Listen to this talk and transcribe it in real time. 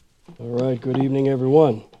All right, good evening,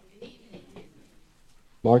 everyone.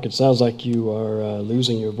 Mark, it sounds like you are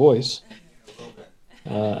losing your voice.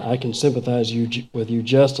 I can sympathize with you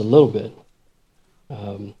just a little bit.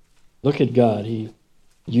 Look at God. He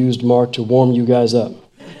used Mark to warm you guys up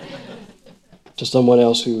to someone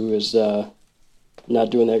else who is not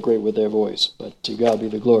doing that great with their voice, but to God be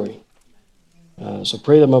the glory. So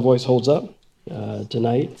pray that my voice holds up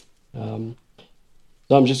tonight.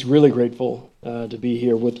 So I'm just really grateful to be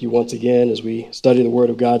here with you once again as we study the Word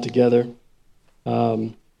of God together.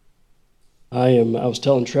 I was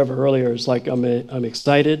telling Trevor earlier, it's like I'm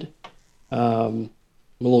excited. I'm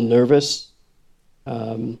a little nervous.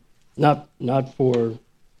 Not for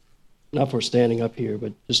standing up here,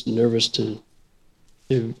 but just nervous to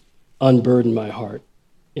unburden my heart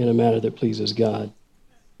in a manner that pleases God.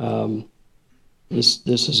 This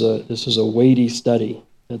is a weighty study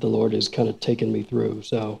that the Lord has kind of taken me through.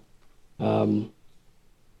 So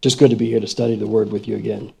just good to be here to study the Word with you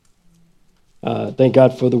again. Thank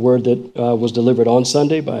God for the word that was delivered on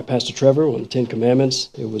Sunday by Pastor Trevor on the Ten Commandments.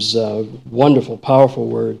 It was a wonderful, powerful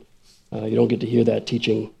word. You don't get to hear that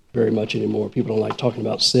teaching very much anymore. People don't like talking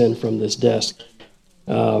about sin from this desk.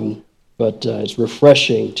 But it's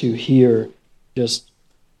refreshing to hear just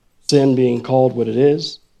sin being called what it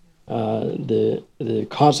is, the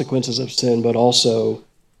consequences of sin, but also,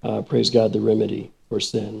 praise God, the remedy for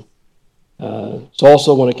sin. So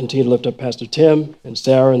also want to continue to lift up Pastor Tim and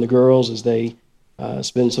Sarah and the girls as they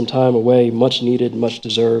spend some time away, much needed, much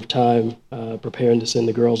deserved time preparing to send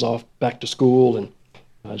the girls off back to school, and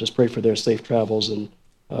just pray for their safe travels and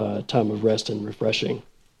time of rest and refreshing.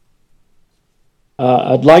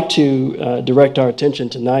 I'd like to direct our attention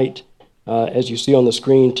tonight, as you see on the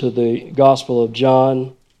screen, to the Gospel of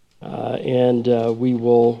John, and we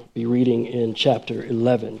will be reading in chapter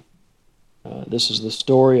 11. This is the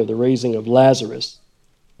story of the raising of Lazarus,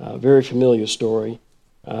 a very familiar story,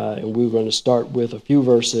 and we're going to start with a few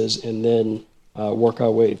verses and then work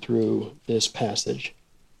our way through this passage.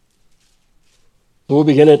 So we'll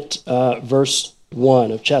begin at verse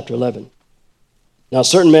 1 of chapter 11. Now a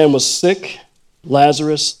certain man was sick,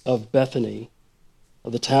 Lazarus of Bethany,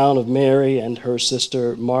 of the town of Mary and her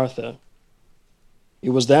sister Martha. It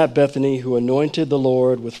was that Bethany who anointed the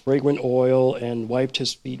Lord with fragrant oil and wiped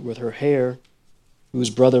his feet with her hair, whose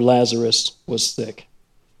brother Lazarus was sick.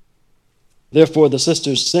 Therefore the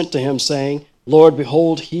sisters sent to him, saying, Lord,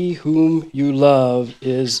 behold, he whom you love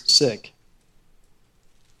is sick.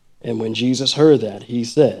 And when Jesus heard that, he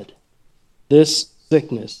said, This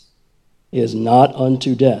sickness is not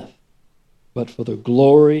unto death, but for the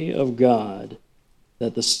glory of God,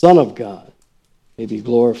 that the Son of God may be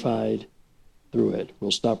glorified through it.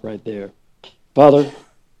 We'll stop right there. Father,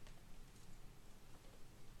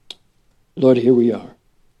 Lord, here we are.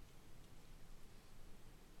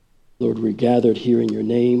 Lord, we're gathered here in your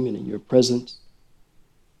name and in your presence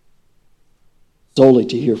solely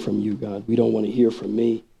to hear from you, God. We don't want to hear from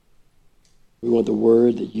me. We want the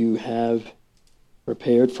word that you have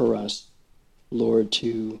prepared for us, Lord,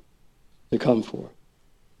 to come for.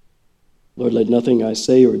 Lord, let nothing I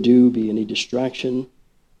say or do be any distraction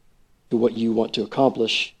to what you want to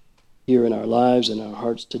accomplish here in our lives and our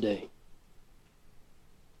hearts today.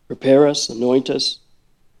 Prepare us, anoint us,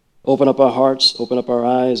 open up our hearts, open up our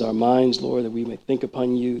eyes, our minds, Lord, that we may think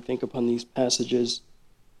upon you, think upon these passages.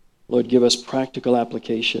 Lord, give us practical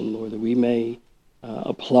application, Lord, that we may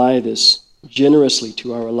apply this generously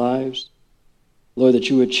to our lives. Lord, that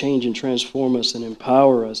you would change and transform us and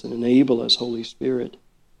empower us and enable us, Holy Spirit,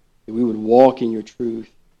 that we would walk in your truth.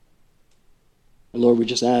 And Lord, we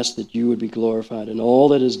just ask that you would be glorified in all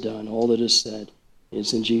that is done, all that is said.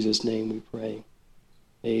 It's in Jesus' name we pray.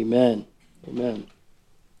 Amen. Amen.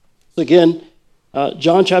 So again,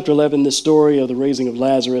 John chapter 11, this story of the raising of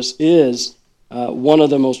Lazarus is one of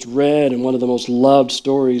the most read and one of the most loved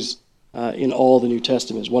stories in all the New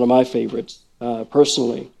Testament. It's one of my favorites,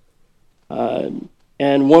 personally. And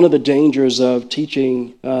one of the dangers of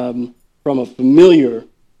teaching from a familiar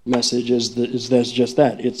message is just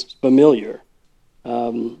that. It's familiar.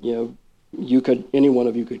 Any one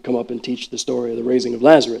of you could come up and teach the story of the raising of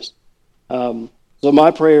Lazarus. So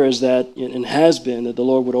my prayer is that, and has been, that the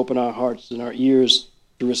Lord would open our hearts and our ears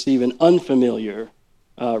to receive an unfamiliar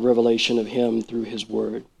revelation of him through his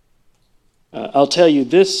word. I'll tell you,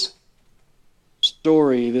 this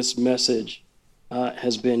story, this message,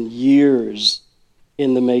 has been years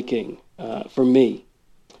in the making for me.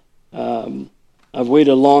 I've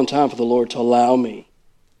waited a long time for the Lord to allow me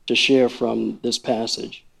to share from this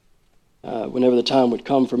passage. Whenever the time would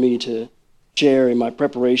come for me to share in my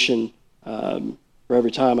preparation for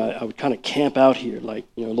every time, I would kind of camp out here like,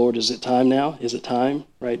 Lord, is it time now? Is it time?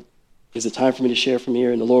 Right? Is it time for me to share from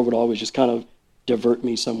here? And the Lord would always just kind of divert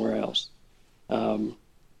me somewhere else. And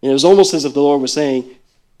it was almost as if the Lord was saying,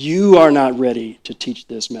 you are not ready to teach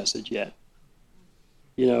this message yet.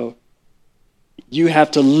 You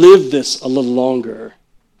have to live this a little longer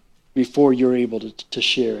before you're able to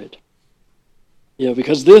share it.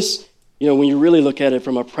 Because this, when you really look at it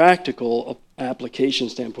from a practical application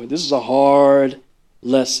standpoint, this is a hard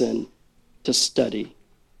lesson to study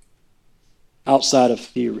outside of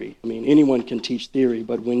theory. I mean, anyone can teach theory,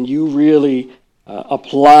 but when you really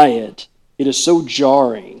apply it, it is so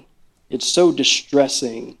jarring. It's so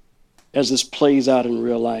distressing as this plays out in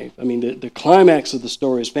real life. I mean, the climax of the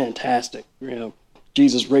story is fantastic.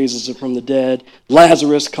 Jesus raises him from the dead.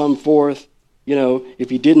 Lazarus come forth. If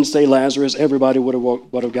he didn't say Lazarus, everybody would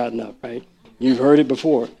have gotten up, right? You've heard it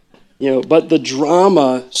before. But the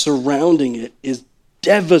drama surrounding it is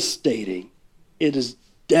devastating. It is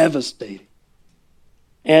devastating.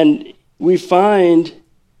 And we find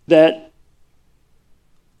that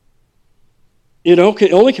it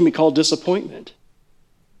only can be called disappointment.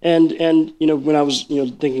 And when I was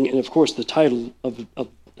thinking, and of course the title of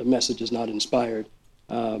the message is not inspired,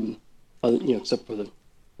 except for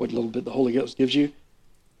what little bit the Holy Ghost gives you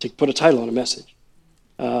to put a title on a message.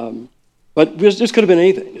 But this could have been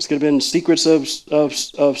anything. This could have been secrets of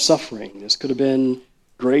suffering. This could have been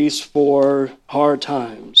grace for hard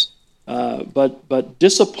times. But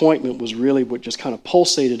disappointment was really what just kind of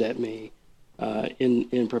pulsated at me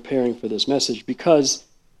in preparing for this message. Because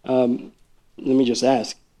let me just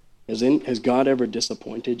ask: has God ever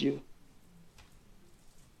disappointed you?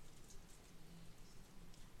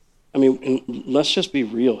 I mean, let's just be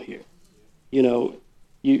real here. You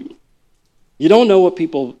don't know what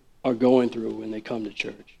people are going through when they come to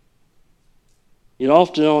church. You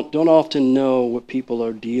don't often know what people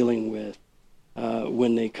are dealing with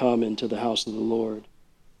when they come into the house of the Lord.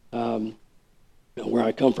 Where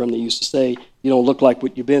I come from, they used to say, "You don't look like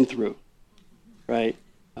what you've been through," right?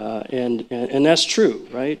 And that's true,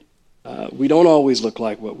 right? We don't always look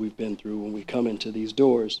like what we've been through when we come into these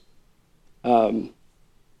doors.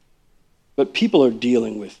 But people are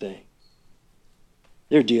dealing with things.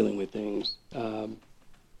 They're dealing with things. I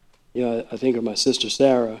think of my sister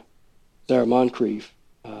Sarah Moncrief,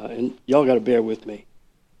 and y'all got to bear with me.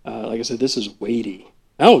 Like I said, this is weighty.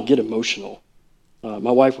 I don't get emotional.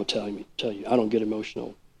 My wife will tell you I don't get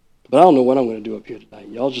emotional, but I don't know what I'm going to do up here tonight.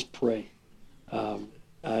 Y'all just pray.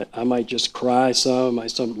 I might just cry some, I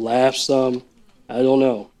might laugh some. I don't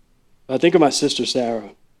know. I think of my sister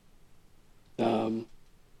Sarah.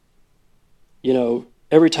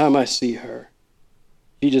 Every time I see her,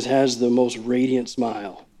 she just has the most radiant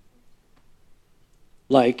smile.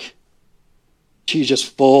 Like she's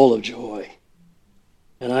just full of joy.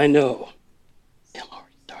 And I know, I'm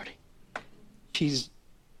already starting. She's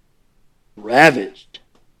ravaged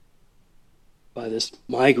by this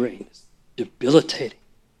migraine, this debilitating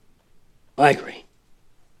migraine.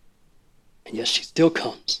 And yet she still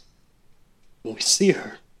comes. When we see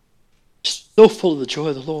her, just so full of the joy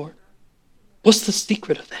of the Lord. What's the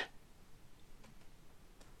secret of that?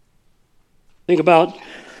 Think about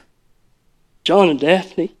John and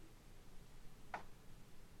Daphne,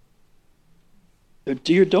 their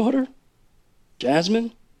dear daughter,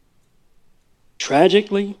 Jasmine,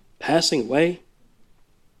 tragically passing away.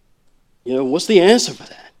 What's the answer for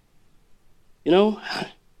that?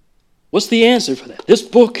 What's the answer for that? This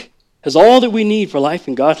book has all that we need for life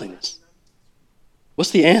and godliness.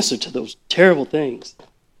 What's the answer to those terrible things?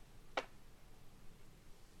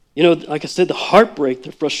 Like I said, the heartbreak,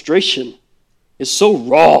 the frustration is so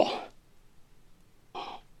raw.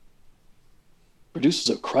 Produces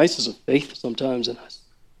a crisis of faith sometimes in us.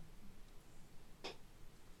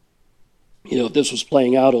 If this was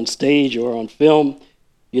playing out on stage or on film,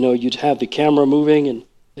 you'd have the camera moving and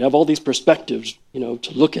you'd have all these perspectives,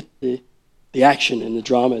 to look at the action and the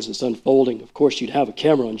drama as it's unfolding. Of course, you'd have a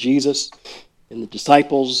camera on Jesus and the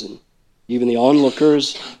disciples and even the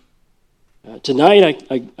onlookers. Tonight,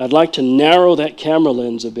 I'd like to narrow that camera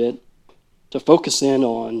lens a bit to focus in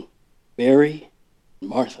on Mary and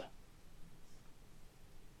Martha.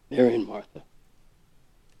 Mary and Martha.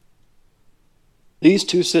 These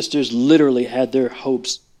two sisters literally had their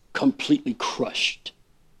hopes completely crushed.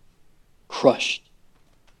 Crushed.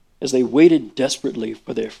 As they waited desperately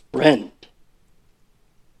for their friend,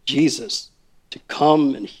 Jesus, to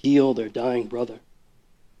come and heal their dying brother.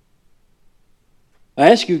 I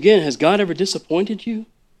ask you again, has God ever disappointed you?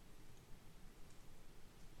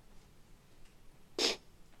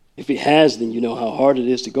 If he has, then you know how hard it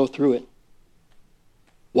is to go through it.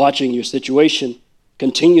 Watching your situation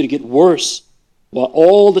continue to get worse while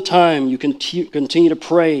all the time you continue to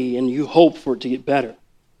pray and you hope for it to get better.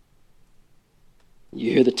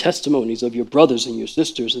 You hear the testimonies of your brothers and your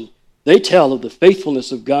sisters, and they tell of the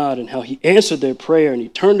faithfulness of God and how he answered their prayer and he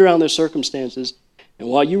turned around their circumstances. And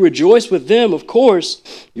while you rejoice with them, of course,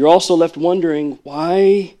 you're also left wondering,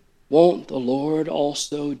 why won't the Lord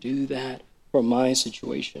also do that for my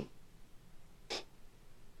situation?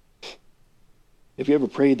 Have you ever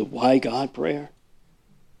prayed the why God prayer?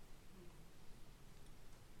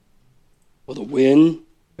 Or the when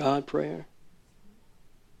God prayer?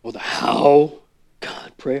 Or the how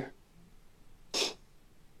God prayer?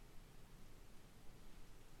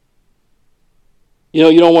 You know,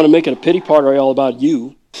 you don't want to make it a pity party all about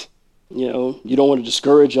you. You know, you don't want to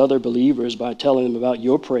discourage other believers by telling them about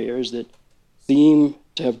your prayers that seem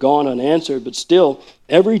to have gone unanswered, but still,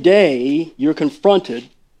 every day you're confronted,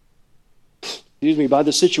 by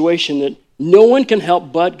the situation that no one can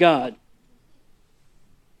help but God.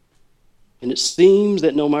 And it seems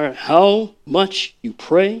that no matter how much you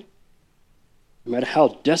pray, no matter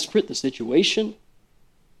how desperate the situation,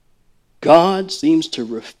 God seems to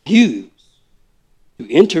refuse to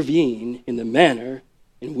intervene in the manner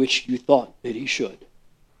in which you thought that he should.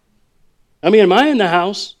 I mean, am I in the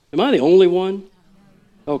house? Am I the only one?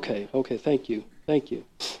 Okay, thank you. You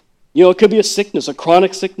know, it could be a sickness, a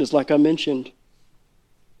chronic sickness like I mentioned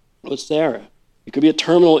with Sarah. It could be a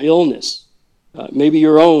terminal illness, maybe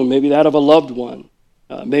your own, maybe that of a loved one.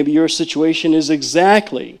 Maybe your situation is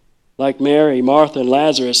exactly like Mary, Martha, and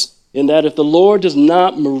Lazarus, in that if the Lord does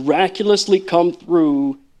not miraculously come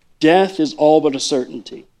through, death is all but a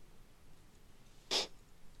certainty.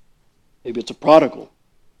 Maybe it's a prodigal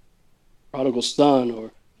son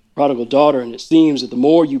or prodigal daughter, and it seems that the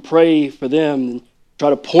more you pray for them and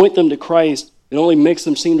try to point them to Christ, it only makes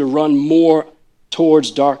them seem to run more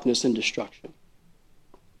towards darkness and destruction.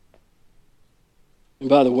 And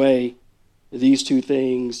by the way, these two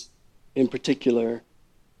things in particular,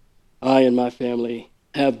 I and my family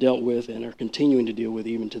have dealt with and are continuing to deal with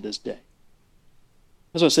even to this day.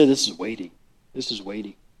 As I said, this is weighty.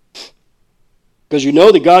 Because you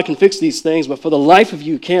know that God can fix these things, but for the life of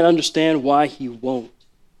you, you can't understand why he won't.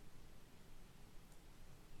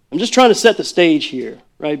 I'm just trying to set the stage here,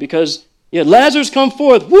 right? Because, Lazarus come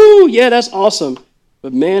forth. Woo, yeah, that's awesome.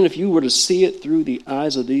 But man, if you were to see it through the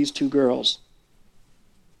eyes of these two girls,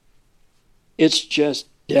 it's just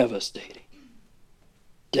devastating.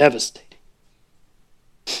 Devastating.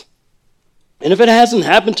 And if it hasn't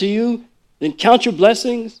happened to you, then count your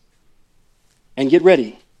blessings and get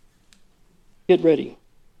ready. Get ready.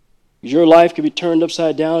 Because your life could be turned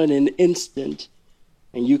upside down in an instant,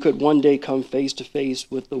 and you could one day come face to face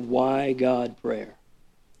with the why God prayer.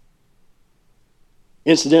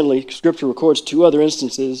 Incidentally, Scripture records two other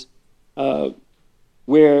instances at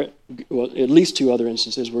least two other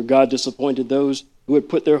instances where God disappointed those who had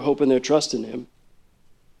put their hope and their trust in him.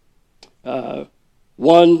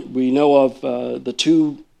 One, we know of the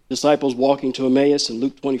two disciples walking to Emmaus in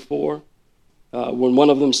Luke 24, when one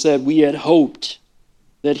of them said, "We had hoped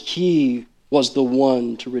that he was the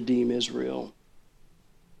one to redeem Israel."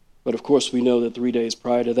 But of course, we know that 3 days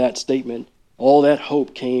prior to that statement, all that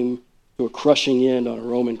hope came to a crushing end on a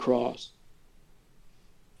Roman cross.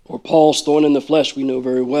 Or Paul's thorn in the flesh, we know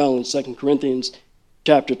very well in 2 Corinthians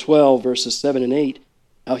chapter 12, verses 7 and 8,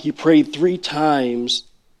 how he prayed 3 times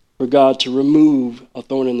for God to remove a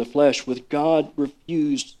thorn in the flesh, which God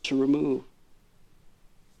refused to remove.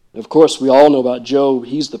 Of course, we all know about Job.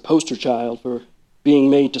 He's the poster child for being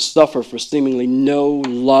made to suffer for seemingly no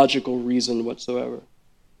logical reason whatsoever.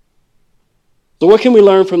 So what can we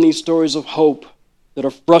learn from these stories of hope that are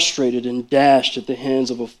frustrated and dashed at the hands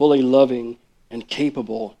of a fully loving and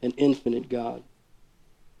capable and infinite God?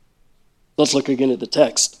 Let's look again at the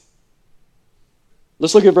text.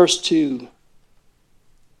 Let's look at verse 2.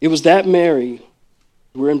 It was that Mary,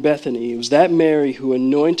 we're in Bethany, it was that Mary who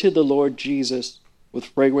anointed the Lord Jesus with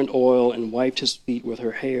fragrant oil and wiped his feet with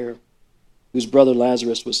her hair, whose brother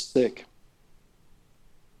Lazarus was sick.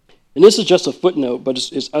 And this is just a footnote, but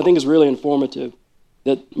I think it's really informative,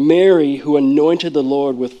 that Mary, who anointed the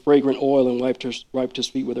Lord with fragrant oil and wiped his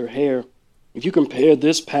feet with her hair, if you compare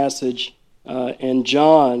this passage and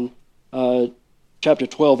John chapter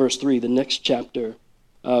 12, verse 3, the next chapter,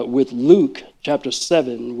 with Luke chapter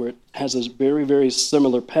 7, where it has a very, very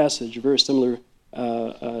similar passage, a very similar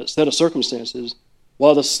set of circumstances,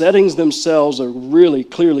 while the settings themselves are really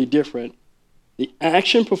clearly different, the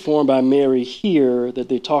action performed by Mary here that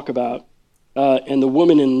they talk about and the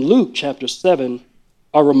woman in Luke chapter 7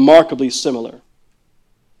 are remarkably similar.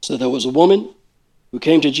 So there was a woman who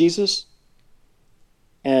came to Jesus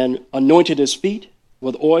and anointed his feet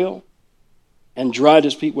with oil and dried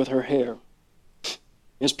his feet with her hair.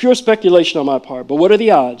 It's pure speculation on my part, but what are the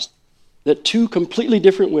odds that two completely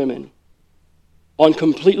different women on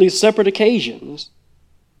completely separate occasions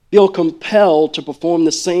feel compelled to perform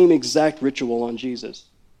the same exact ritual on Jesus?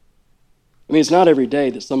 I mean, it's not every day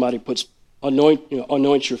that somebody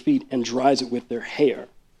anoints your feet and dries it with their hair.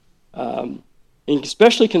 And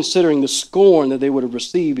especially considering the scorn that they would have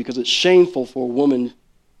received, because it's shameful for a woman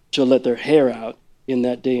to let their hair out in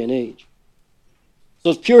that day and age. So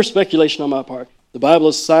it's pure speculation on my part. The Bible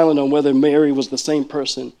is silent on whether Mary was the same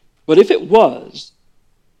person. But if it was,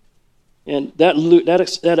 and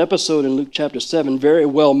that episode in Luke chapter 7 very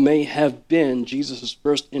well may have been Jesus'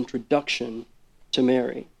 first introduction to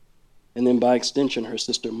Mary, and then by extension her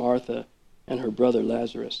sister Martha and her brother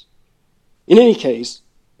Lazarus. In any case,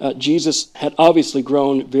 Jesus had obviously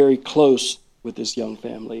grown very close with this young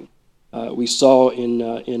family. We saw in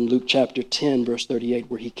Luke chapter 10, verse 38,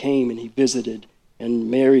 where he came and he visited,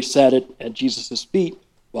 and Mary sat at Jesus' feet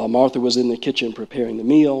while Martha was in the kitchen preparing the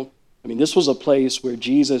meal. I mean, this was a place where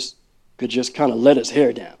Jesus could just kind of let his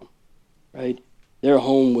hair down, right? Their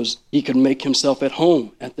home was, he could make himself at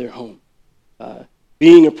home at their home.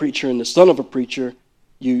 Being a preacher and the son of a preacher,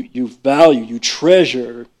 you value, you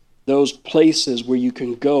treasure those places where you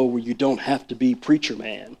can go where you don't have to be preacher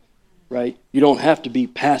man, right? You don't have to be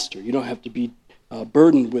pastor. You don't have to be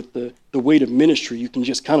burdened with the weight of ministry. You can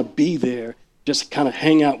just kind of be there, just kind of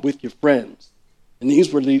hang out with your friends. And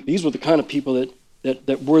these were the kind of people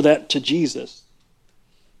that were that to Jesus.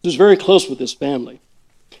 He was very close with his family.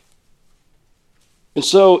 And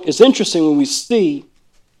so it's interesting when we see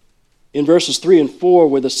in verses 3 and 4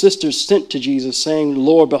 where the sisters sent to Jesus saying,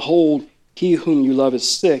 Lord, behold, he whom you love is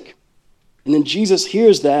sick. And then Jesus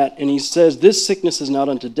hears that and he says, this sickness is not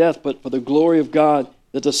unto death, but for the glory of God,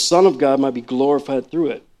 that the Son of God might be glorified through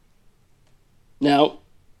it. Now,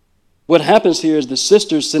 what happens here is the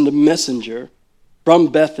sisters send a messenger from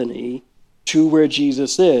Bethany to where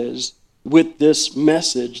Jesus is with this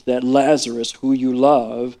message that Lazarus, who you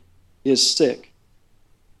love, is sick.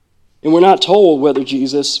 And we're not told whether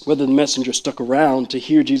the messenger stuck around to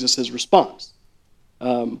hear Jesus' response.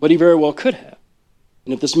 But he very well could have.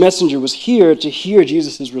 And if this messenger was here to hear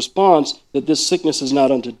Jesus' response, that this sickness is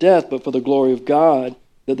not unto death, but for the glory of God,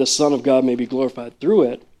 that the Son of God may be glorified through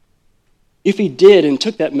it, if he did and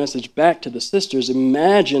took that message back to the sisters,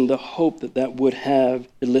 imagine the hope that would have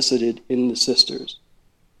elicited in the sisters.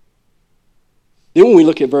 Then when we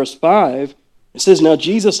look at verse 5, it says, now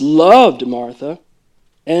Jesus loved Martha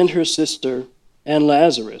and her sister and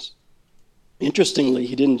Lazarus. Interestingly,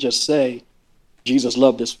 he didn't just say Jesus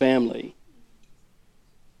loved his family.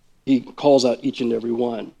 He calls out each and every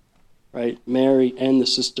one, right? Mary and the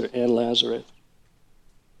sister and Lazarus.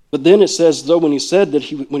 But then it says, though when he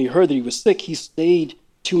heard that he was sick, he stayed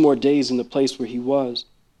 2 more days in the place where he was.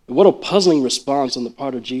 And what a puzzling response on the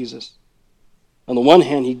part of Jesus. On the one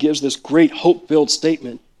hand, he gives this great hope-filled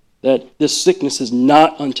statement that this sickness is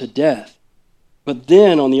not unto death. But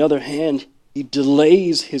then, on the other hand, he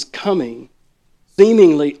delays his coming,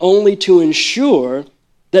 seemingly only to ensure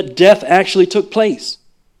that death actually took place.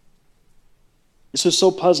 This is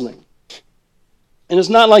so puzzling. And it's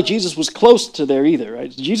not like Jesus was close to there either, right?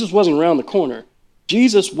 Jesus wasn't around the corner.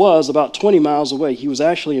 Jesus was about 20 miles away. He was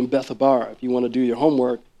actually in Bethabara. If you want to do your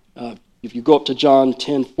homework, if you go up to John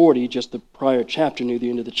 10:40, just the prior chapter, near the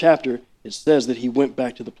end of the chapter, it says that he went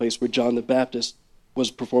back to the place where John the Baptist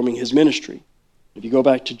was performing his ministry. If you go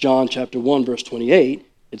back to John chapter 1, verse 28,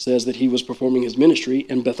 it says that he was performing his ministry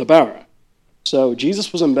in Bethabara. So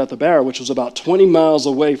Jesus was in Bethabara, which was about 20 miles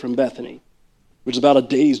away from Bethany, which is about a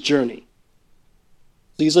day's journey.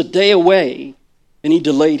 So he's a day away, and he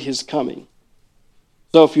delayed his coming.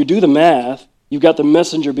 So if you do the math, you've got the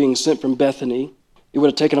messenger being sent from Bethany. It would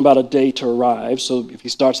have taken about a day to arrive. So if he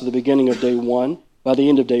starts at the beginning of day 1, by the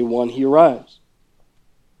end of day 1, he arrives.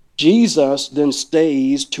 Jesus then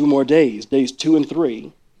stays 2 more days 2 and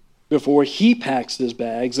 3, before he packs his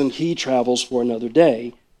bags and he travels for another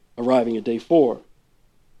day, arriving at day 4.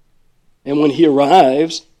 And when he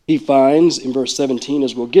arrives, he finds, in verse 17,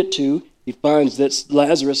 as we'll get to, he finds that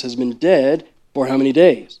Lazarus has been dead for how many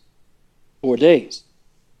days? 4 days.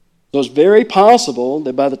 So it's very possible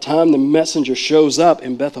that by the time the messenger shows up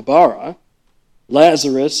in Bethabara,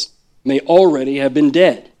 Lazarus may already have been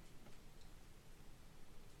dead.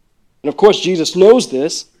 And of course, Jesus knows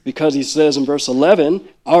this because he says in verse 11,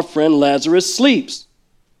 our friend Lazarus sleeps,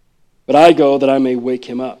 but I go that I may wake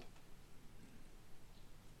him up.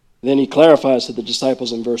 Then he clarifies to the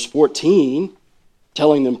disciples in verse 14,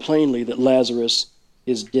 telling them plainly that Lazarus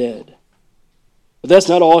is dead. But that's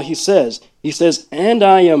not all he says. He says, and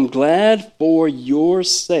I am glad for your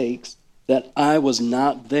sakes that I was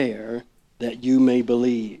not there, that you may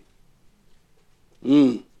believe.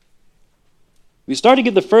 We start to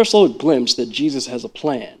get the first little glimpse that Jesus has a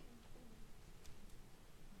plan.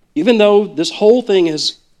 Even though this whole thing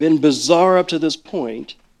has been bizarre up to this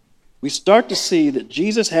point, we start to see that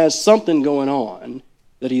Jesus has something going on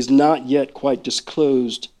that he's not yet quite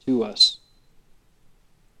disclosed to us.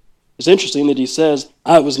 It's interesting that he says,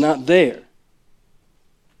 I was not there.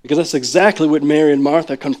 Because that's exactly what Mary and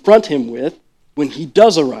Martha confront him with when he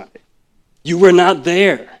does arrive. You were not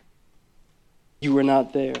there. You were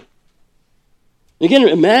not there. Again,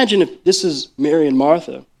 imagine if this is Mary and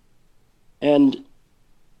Martha and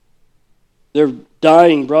their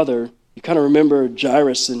dying brother. You kind of remember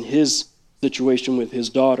Jairus and his situation with his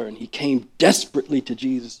daughter, and he came desperately to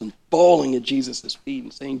Jesus and falling at Jesus' feet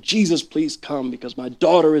and saying, Jesus, please come because my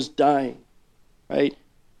daughter is dying, right?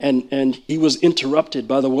 And he was interrupted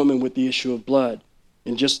by the woman with the issue of blood.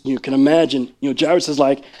 And just, you can imagine, Jairus is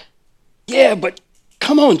like, yeah, but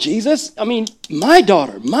come on, Jesus. I mean, my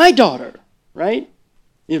daughter, right?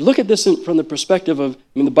 You look at this from the perspective of,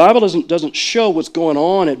 the Bible doesn't show what's going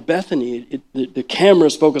on at Bethany. The camera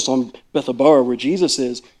is focused on Bethabara, where Jesus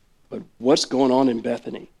is, but what's going on in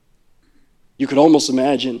Bethany? You could almost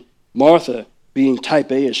imagine Martha, being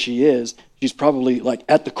type A as she is, she's probably like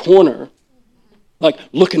at the corner, like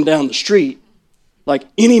looking down the street, like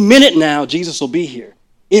any minute now, Jesus will be here.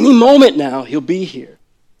 Any moment now, he'll be here.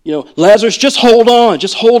 Lazarus, just hold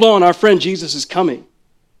on, our friend Jesus is coming.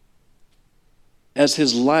 As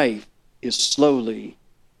his life is slowly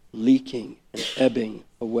leaking and ebbing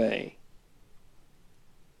away.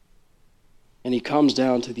 And he comes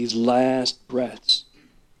down to these last breaths.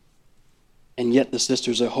 And yet the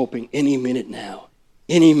sisters are hoping any minute now,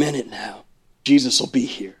 Jesus will be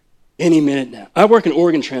here. Any minute now. I work in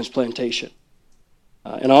organ transplantation.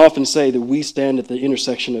 And I often say that we stand at the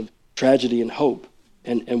intersection of tragedy and hope.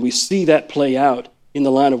 And we see that play out in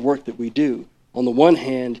the line of work that we do. On the one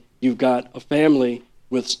hand, you've got a family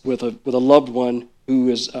with a loved one who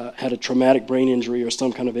has had a traumatic brain injury or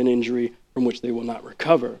some kind of an injury from which they will not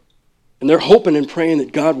recover. And they're hoping and praying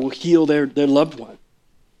that God will heal their loved one.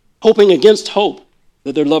 Hoping against hope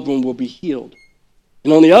that their loved one will be healed.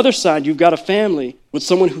 And on the other side, you've got a family with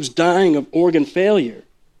someone who's dying of organ failure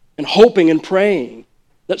and hoping and praying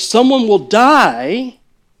that someone will die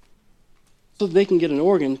so that they can get an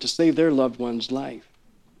organ to save their loved one's life.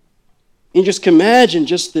 And just imagine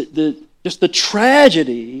just the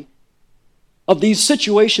tragedy of these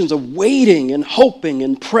situations of waiting and hoping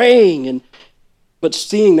and praying, but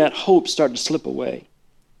seeing that hope start to slip away.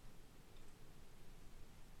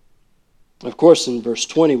 Of course, in verse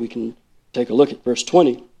 20, we can take a look at verse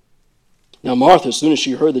 20. Now Martha, as soon as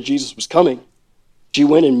she heard that Jesus was coming, she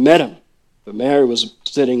went and met him, but Mary was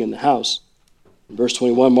sitting in the house. In verse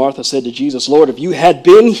 21, Martha said to Jesus, Lord, if you had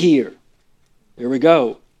been here, here we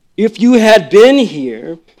go, if you had been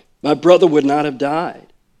here, my brother would not have died.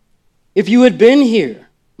 If you had been here,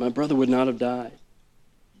 my brother would not have died.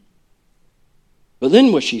 But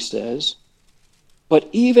then what she says, but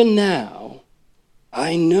even now,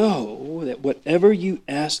 I know that whatever you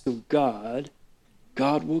ask of God,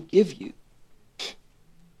 God will give you.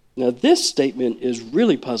 Now this statement is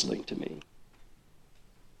really puzzling to me.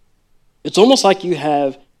 It's almost like you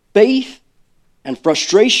have faith and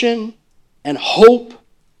frustration and hope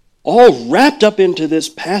all wrapped up into this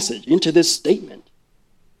passage, into this statement.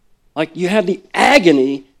 Like you have the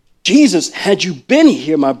agony, Jesus, had you been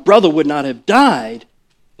here, my brother would not have died,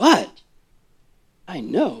 but I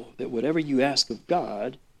know that whatever you ask of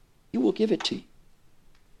God, he will give it to you.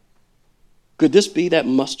 Could this be that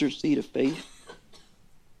mustard seed of faith?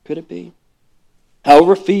 Could it be?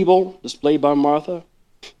 However feeble displayed by Martha,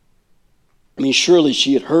 surely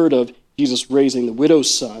she had heard of Jesus raising the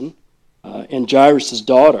widow's son and Jairus'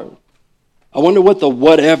 daughter. I wonder what the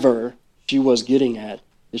whatever she was getting at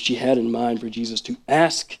that she had in mind for Jesus to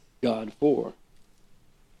ask God for.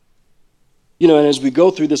 And as we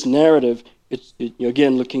go through this narrative, it's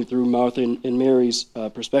again looking through Martha and Mary's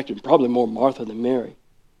perspective, probably more Martha than Mary.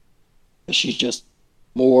 She's just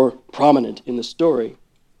more prominent in the story.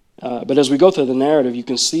 But as we go through the narrative, you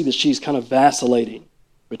can see that she's kind of vacillating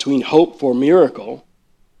between hope for a miracle,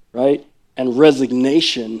 right, and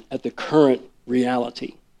resignation at the current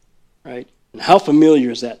reality, right? And how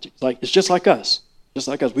familiar is that? It's just like us.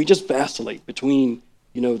 We just vacillate between,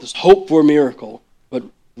 this hope for a miracle, but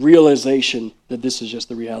realization that this is just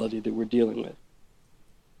the reality that we're dealing with.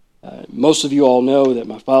 Most of you all know that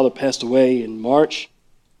my father passed away in March,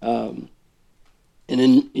 and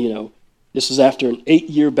then, this is after an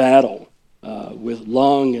 8-year battle with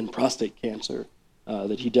lung and prostate cancer.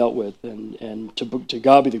 that he dealt with. And to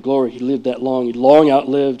God be the glory, he lived that long. He long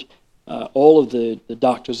outlived all of the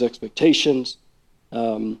doctor's expectations,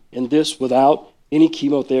 and this without any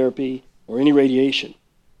chemotherapy or any radiation.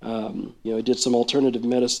 He did some alternative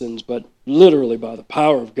medicines, but literally by the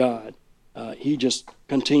power of God, he just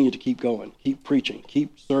continued to keep going, keep preaching,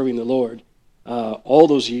 keep serving the Lord all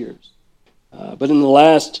those years. But in the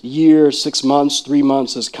last year, 6 months, 3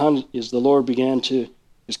 months, as the Lord began to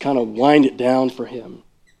just kind of wind it down for him,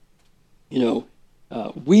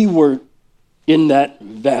 we were in that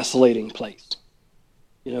vacillating place,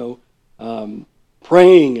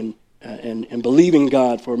 praying and believing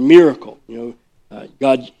God for a miracle.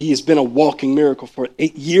 God, he has been a walking miracle for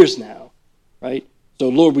 8 years now, right? So,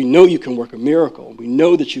 Lord, we know you can work a miracle. We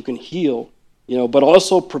know that you can heal, but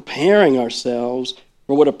also preparing ourselves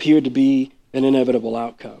for what appeared to be an inevitable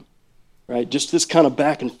outcome, right? Just this kind of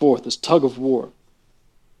back and forth, this tug of war.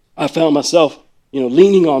 I found myself,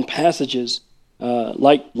 leaning on passages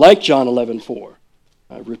like John 11:4.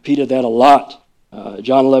 I repeated that a lot.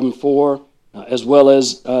 John 11:4, as well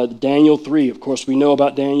as Daniel 3. Of course, we know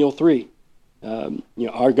about Daniel 3.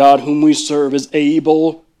 Our God whom we serve is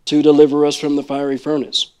able to deliver us from the fiery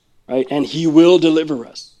furnace, right? And he will deliver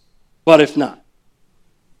us. But if not,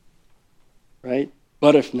 right?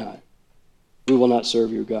 But if not, we will not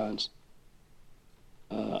serve your gods.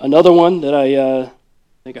 Another one that I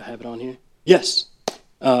think I have it on here. Yes.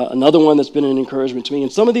 Another one that's been an encouragement to me.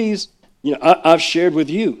 And some of these, I've shared with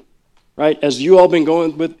you, right? As you all been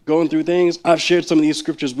going through things, I've shared some of these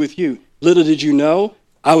scriptures with you. Little did you know,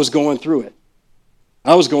 I was going through it.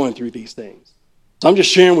 I was going through these things. So I'm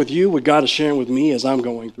just sharing with you what God is sharing with me as I'm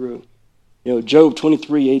going through. Job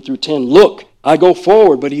 23:8-10. Look, I go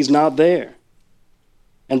forward, but he's not there.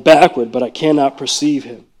 And backward, but I cannot perceive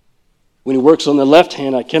him. When he works on the left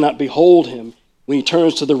hand, I cannot behold him. When he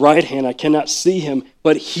turns to the right hand, I cannot see him.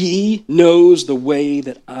 But he knows the way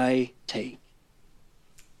that I take.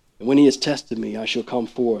 And when he has tested me, I shall come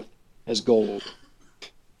forth as gold.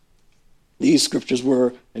 These scriptures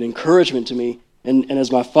were an encouragement to me. And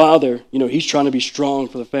as my father, he's trying to be strong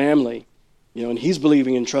for the family, and he's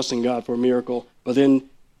believing and trusting God for a miracle. But then,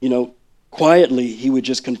 quietly, he would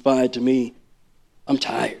just confide to me, I'm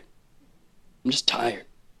tired. I'm just tired.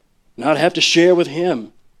 And I'd have to share with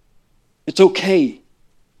him. It's okay.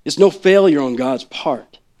 It's no failure on God's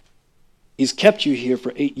part. He's kept you here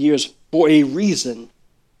for 8 years for a reason,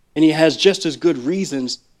 and he has just as good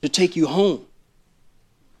reasons to take you home.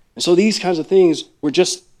 And so these kinds of things were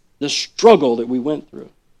just the struggle that we went through.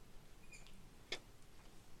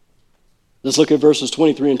 Let's look at verses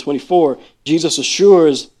 23 and 24. Jesus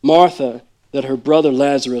assures Martha that her brother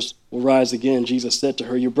Lazarus will rise again. Jesus said to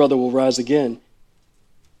her, your brother will rise again.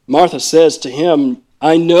 Martha says to him,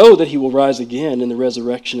 I know that he will rise again in the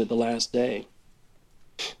resurrection at the last day.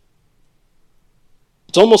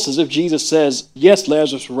 It's almost as if Jesus says, yes,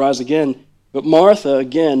 Lazarus will rise again, but Martha,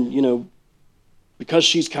 again, because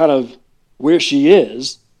she's kind of where she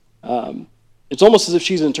is, it's almost as if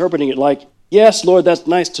she's interpreting it like, yes, Lord, that's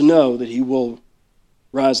nice to know that he will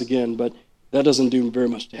rise again, but that doesn't do very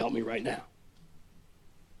much to help me right now.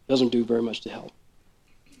 Doesn't do very much to help.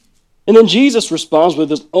 And then Jesus responds with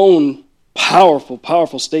his own powerful,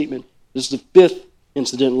 powerful statement. This is the fifth,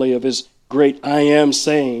 incidentally, of his great I am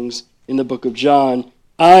sayings in the book of John.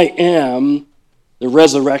 I am the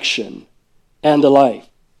resurrection and the life.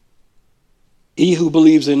 He who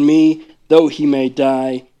believes in me, though he may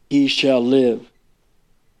die, he shall live.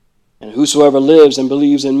 And whosoever lives and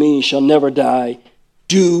believes in me shall never die.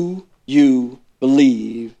 Do you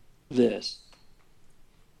believe this?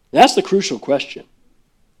 That's the crucial question.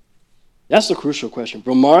 That's the crucial question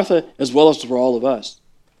for Martha as well as for all of us.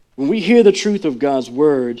 When we hear the truth of God's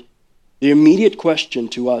word, the immediate question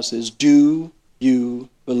to us is, do you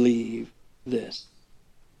believe this?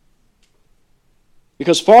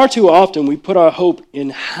 Because far too often we put our hope in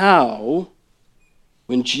how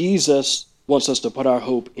when Jesus wants us to put our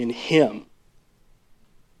hope in him.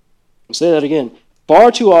 I'll say that again.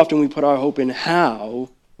 Far too often we put our hope in how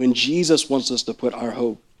when Jesus wants us to put our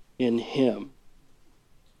hope in him.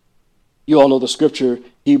 You all know the scripture,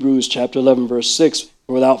 Hebrews chapter 11, verse 6.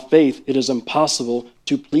 For without faith it is impossible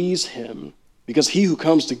to please him, because he who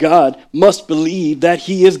comes to God must believe that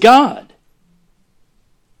he is God,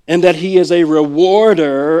 and that he is a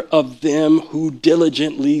rewarder of them who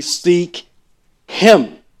diligently seek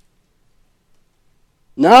him.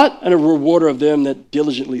 Not a rewarder of them that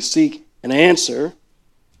diligently seek an answer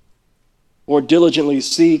or diligently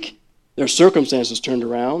seek their circumstances turned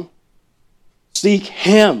around. Seek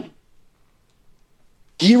him.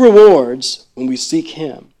 He rewards when we seek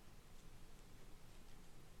him.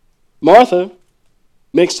 Martha,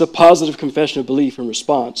 makes a positive confession of belief in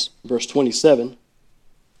response. Verse 27,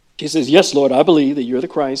 she says, "Yes, Lord, I believe that you're the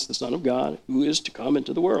Christ, the Son of God, who is to come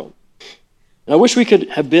into the world." And I wish we could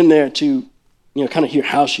have been there to, kind of hear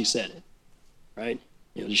how she said it, right?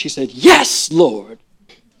 She said, "Yes, Lord,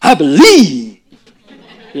 I believe."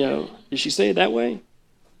 Did she say it that way?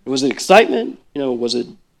 Was it excitement? Was it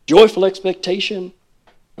joyful expectation?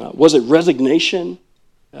 Was it resignation?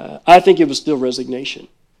 I think it was still resignation.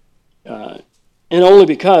 And only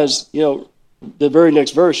because, the very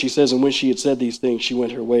next verse she says, "And when she had said these things, she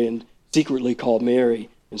went her way and secretly called Mary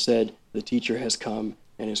and said, 'The teacher has come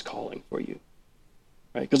and is calling for you.'"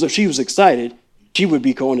 Right? Because if she was excited, she would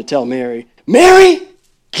be going to tell Mary, "Mary,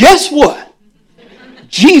 guess what?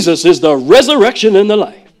 Jesus is the resurrection and the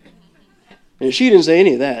life." And she didn't say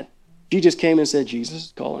any of that. She just came and said, "Jesus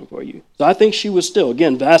is calling for you." So I think she was still,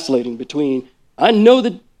 again, vacillating between, I know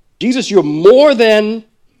that, Jesus, you're more than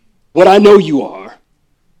what I know you are,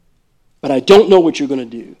 but I don't know what you're going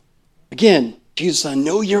to do. Again, Jesus, I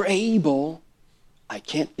know you're able. I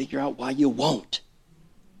can't figure out why you won't.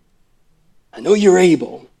 I know you're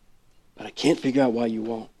able, but I can't figure out why you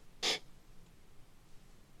won't.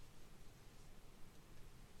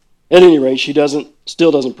 At any rate, she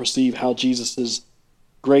still doesn't perceive how Jesus'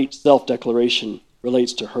 great self-declaration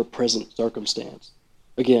relates to her present circumstance.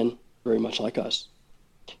 Again, very much like us.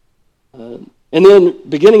 And then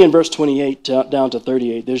beginning in verse 28 down to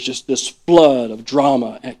 38, there's just this flood of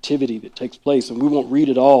drama activity that takes place. And we won't read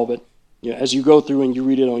it all, but as you go through and you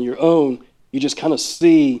read it on your own, you just kind of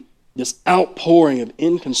see this outpouring of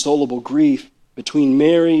inconsolable grief between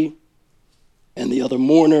Mary and the other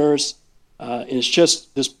mourners. And it's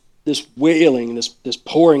just this wailing, this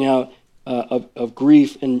pouring out of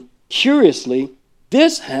grief. And curiously,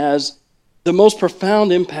 this has the most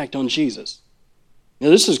profound impact on Jesus.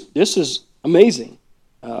 This is amazing.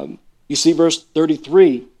 You see verse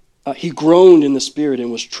 33, he groaned in the spirit and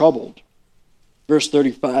was troubled. Verse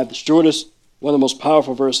 35, the shortest, one of the most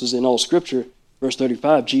powerful verses in all Scripture, verse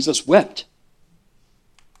 35, Jesus wept.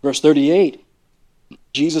 Verse 38,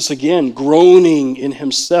 Jesus again groaning in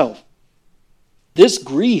himself. This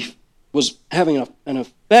grief was having an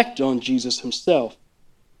effect on Jesus himself.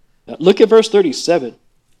 Now, look at verse 37.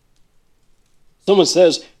 Someone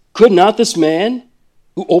says, "Could not this man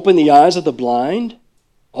who opened the eyes of the blind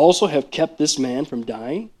also have kept this man from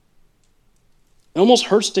dying?" It almost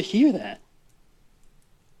hurts to hear that.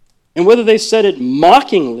 And whether they said it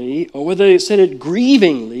mockingly or whether they said it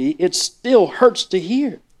grievingly, it still hurts to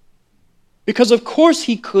hear. Because of course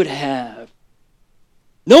he could have.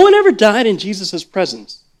 No one ever died in Jesus'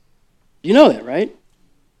 presence. You know that, right?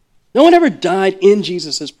 No one ever died in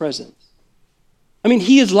Jesus' presence. I mean,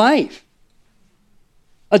 he is life.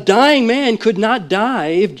 A dying man could not die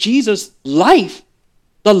if Jesus' life,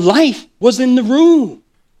 the life, was in the room.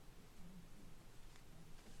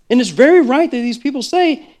 And it's very right that these people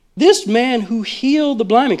say, this man who healed the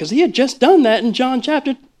blind man, because he had just done that in John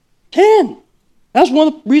chapter 10. That's one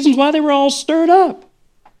of the reasons why they were all stirred up.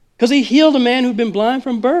 Because he healed a man who'd been blind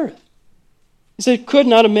from birth. He said, "Could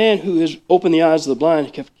not a man who has opened the eyes of the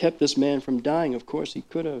blind have kept this man from dying?" Of course he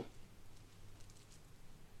could have.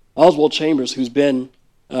 Oswald Chambers, he's been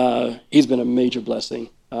a major blessing.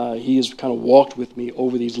 He has kind of walked with me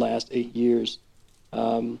over these last 8 years,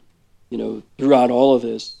 throughout all of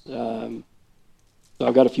this. So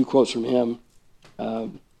I've got a few quotes from him.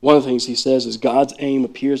 One of the things he says is, "God's aim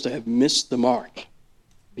appears to have missed the mark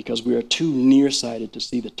because we are too nearsighted to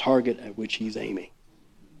see the target at which he's aiming."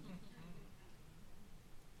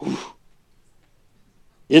 Ooh.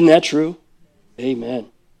 Isn't that true? Amen.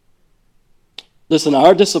 Listen,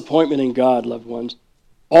 our disappointment in God, loved ones,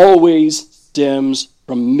 always stems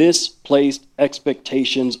from misplaced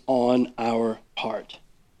expectations on our part,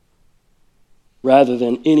 rather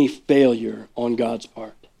than any failure on God's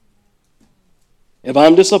part. If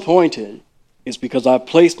I'm disappointed, it's because I've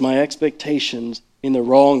placed my expectations in the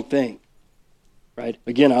wrong thing, right?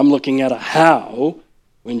 Again, I'm looking at a how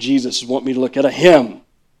when Jesus wants me to look at a him,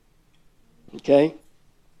 okay?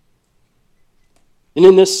 And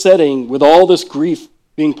in this setting, with all this grief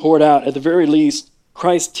being poured out, at the very least,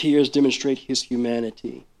 Christ's tears demonstrate his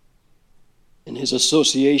humanity and his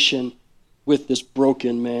association with this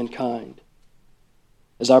broken mankind.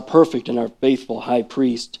 As our perfect and our faithful high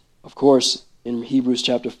priest, of course, in Hebrews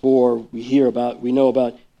chapter 4, we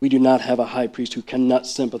do not have a high priest who cannot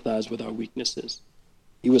sympathize with our weaknesses.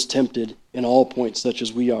 He was tempted in all points such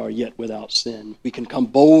as we are, yet without sin. We can come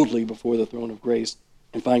boldly before the throne of grace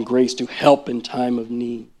and find grace to help in time of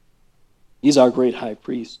need. He's our great high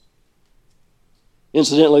priest.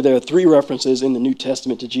 Incidentally, there are 3 references in the New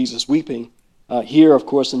Testament to Jesus weeping. Here, of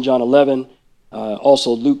course, in John 11,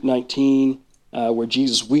 Also Luke 19, where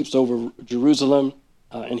Jesus weeps over Jerusalem,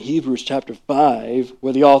 and Hebrews chapter 5,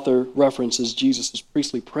 where the author references Jesus'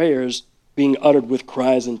 priestly prayers being uttered with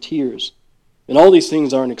cries and tears. And all these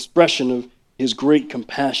things are an expression of his great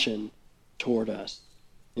compassion toward us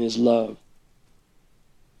and his love.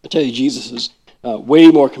 I tell you, Jesus is way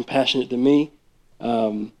more compassionate than me.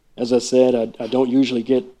 As I said, I don't usually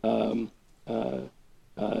get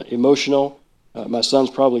emotional. My son's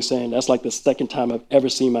probably saying, that's like the second time I've ever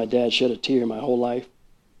seen my dad shed a tear in my whole life.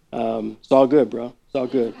 It's all good, bro. It's all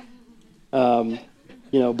good.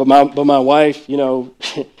 But my wife,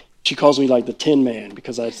 she calls me like the Tin Man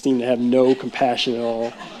because I seem to have no compassion at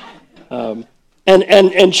all.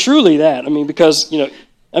 And truly that, because,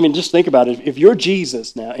 just think about it. If you're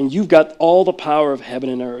Jesus now and you've got all the power of heaven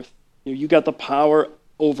and earth, you've got the power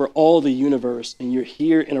over all the universe, and you're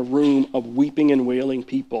here in a room of weeping and wailing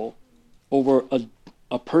people over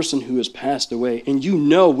a person who has passed away, and you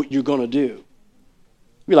know what you're going to do.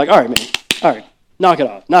 You're like, all right, man, all right, knock it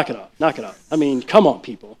off. Come on,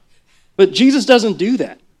 people. But Jesus doesn't do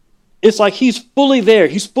that. It's like he's fully there.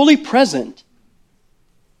 He's fully present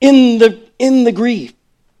in the grief,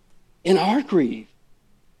 in our grief.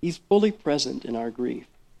 He's fully present in our grief,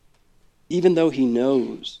 even though he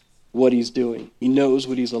knows what he's doing. He knows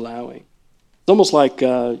what he's allowing. It's almost like,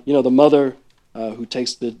 the mother who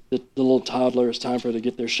takes the little toddler. It's time for her to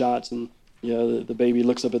get their shots, and the baby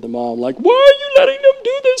looks up at the mom like, "Why are you letting them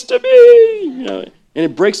do this to me?" And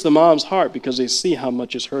it breaks the mom's heart because they see how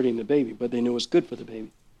much it's hurting the baby, but they know it's good for the baby.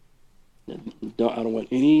 I don't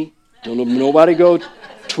want nobody go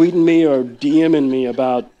tweeting me or DMing me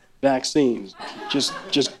about vaccines. Just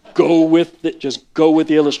go with it. Just go with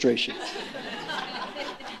the illustration.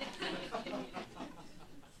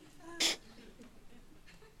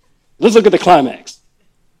 Let's look at the climax.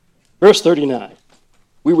 Verse 39.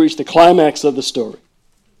 We reach the climax of the story.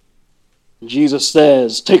 Jesus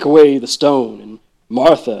says, "Take away the stone." And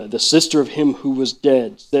Martha, the sister of him who was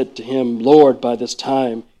dead, said to him, "Lord, by this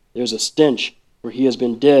time there's a stench, for he has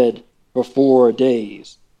been dead for 4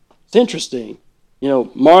 days." It's interesting.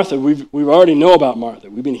 Martha, we've already know about Martha.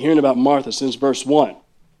 We've been hearing about Martha since verse 1.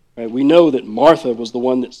 Right? We know that Martha was the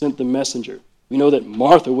one that sent the messenger. We know that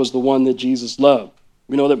Martha was the one that Jesus loved.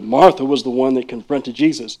 We know that Martha was the one that confronted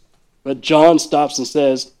Jesus. But John stops and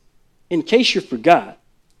says, in case you forgot,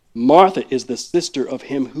 Martha is the sister of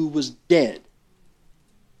him who was dead.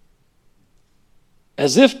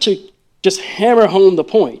 As if to just hammer home the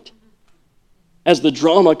point, as the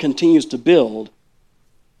drama continues to build,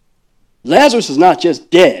 Lazarus is not just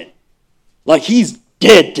dead, like he's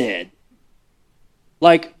dead,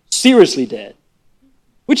 like seriously dead,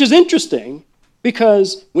 which is interesting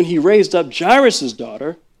because when he raised up Jairus'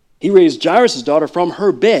 daughter, he raised Jairus' daughter from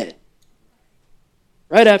her bed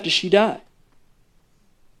right after she died,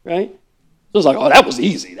 right? So it's like, oh, that was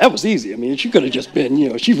easy. She could have just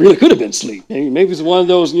been, she really could have been asleep. Maybe it's one of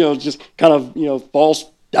those, just kind of, false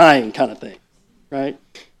dying kind of thing, right?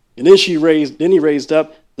 And then he raised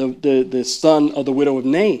up the son of the widow of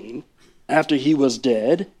Nain after he was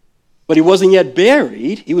dead, but he wasn't yet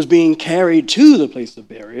buried. He was being carried to the place of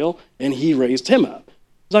burial, and he raised him up.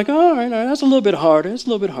 It's like, all right, that's a little bit harder.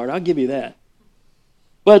 I'll give you that.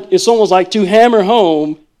 But it's almost like to hammer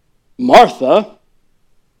home, Martha,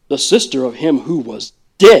 the sister of him who was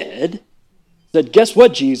dead, said, guess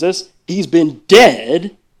what, Jesus? He's been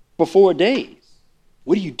dead for 4 days.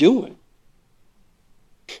 What are you doing?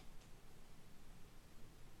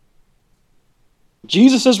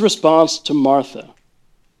 Jesus' response to Martha,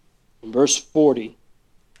 in verse 40,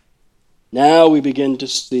 now we begin to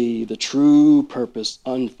see the true purpose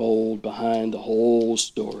unfold behind the whole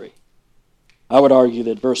story. I would argue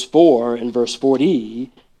that verse 4 and verse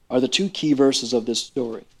 40 are the two key verses of this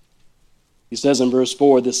story. He says in verse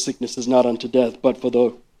 4, this sickness is not unto death, but for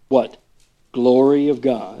the, what? Glory of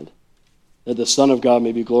God, that the Son of God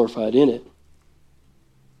may be glorified in it.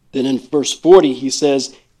 Then in verse 40, he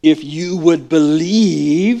says, if you would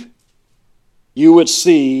believe, you would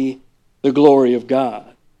see the glory of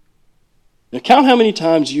God. Now count how many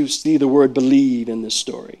times you see the word believe in this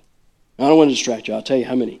story. I don't want to distract you. I'll tell you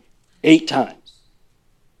how many. 8 times.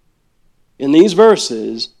 In these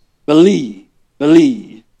verses, believe,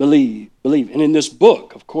 believe, believe, believe. And in this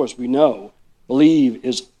book, of course, we know believe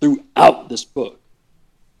is throughout this book.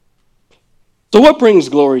 So what brings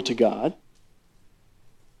glory to God?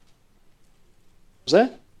 What's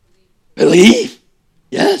that? Belief.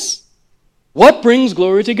 Yes. What brings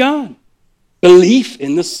glory to God? Belief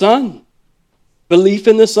in the Son. Belief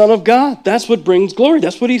in the Son of God. That's what brings glory.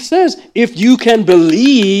 That's what he says. If you can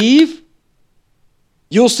believe,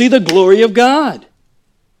 you'll see the glory of God.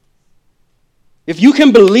 If you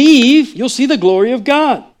can believe, you'll see the glory of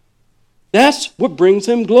God. That's what brings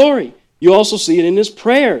him glory. You also see it in his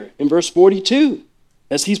prayer in verse 42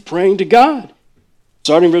 as he's praying to God.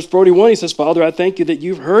 Starting in verse 41, he says, Father, I thank you that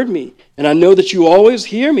you've heard me, and I know that you always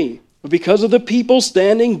hear me. But because of the people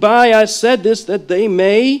standing by, I said this, that they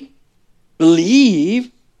may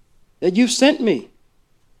believe that you've sent me.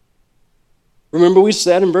 Remember we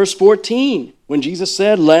said in verse 14, when Jesus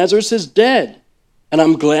said, Lazarus is dead, and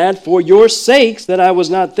I'm glad for your sakes that I was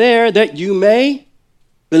not there, that you may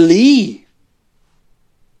believe.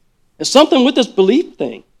 There's something with this belief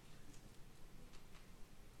thing.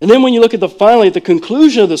 And then when you look at the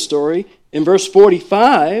conclusion of the story, in verse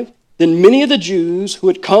 45, then many of the Jews who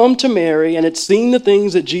had come to Mary and had seen the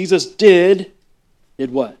things that Jesus did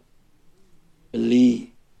what?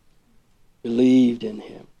 Believed in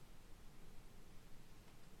him.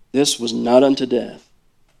 This was not unto death,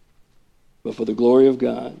 but for the glory of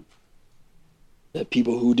God, that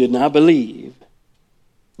people who did not believe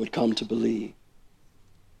would come to believe.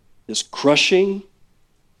 This crushing,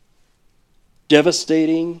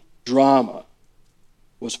 devastating drama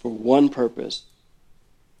was for one purpose,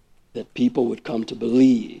 that people would come to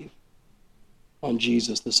believe on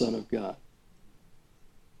Jesus, the Son of God.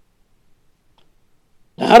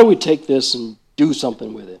 Now, how do we take this and do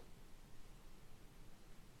something with it?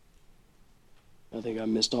 I think I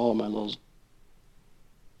missed all of my little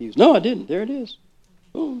cues. No, I didn't. There it is.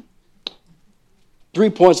 Boom. 3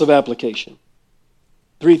 points of application.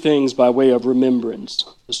 3 things by way of remembrance,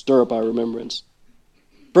 to stir up our remembrance.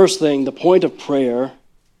 First thing, the point of prayer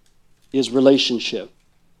is relationship.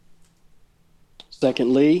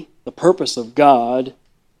 Secondly, the purpose of God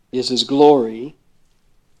is his glory.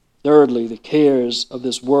 Thirdly, the cares of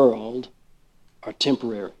this world are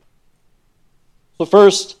temporary. So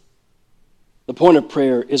first, the point of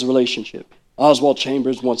prayer is relationship. Oswald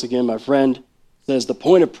Chambers, once again my friend, says the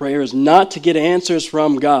point of prayer is not to get answers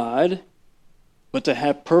from God, but to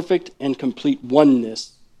have perfect and complete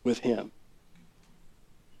oneness with him.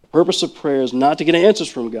 The purpose of prayer is not to get answers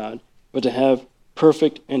from God, but to have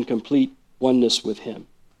perfect and complete oneness with him.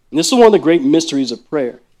 And this is one of the great mysteries of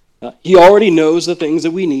prayer. He already knows the things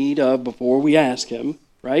that we need before we ask him,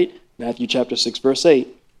 right? Matthew chapter 6, verse 8.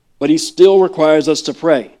 But he still requires us to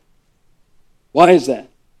pray. Why is that?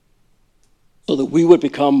 So that we would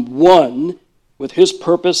become one with his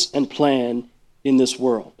purpose and plan in this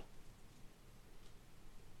world.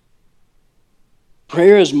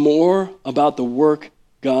 Prayer is more about the work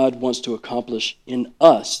God wants to accomplish in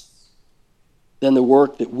us than the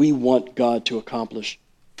work that we want God to accomplish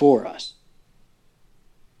for us.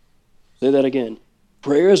 Say that again.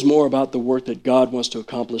 Prayer is more about the work that God wants to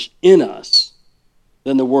accomplish in us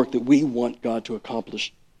than the work that we want God to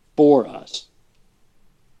accomplish for us.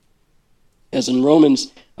 As in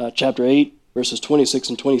Romans chapter 8, verses 26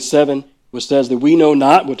 and 27, which says that we know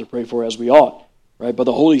not what to pray for as we ought, right? But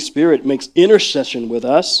the Holy Spirit makes intercession with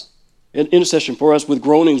us, intercession for us with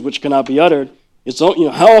groanings which cannot be uttered. It's,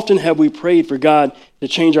 how often have we prayed for God to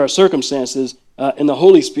change our circumstances, and the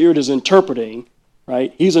Holy Spirit is interpreting,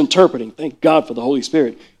 right? He's interpreting. Thank God for the Holy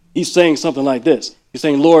Spirit. He's saying something like this. He's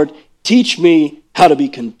saying, Lord, teach me how to be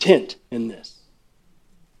content in this.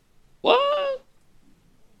 What?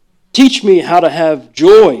 Teach me how to have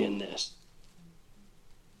joy in this.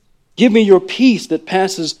 Give me your peace that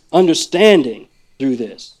passes understanding through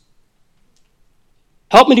this.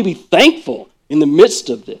 Help me to be thankful in the midst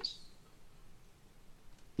of this.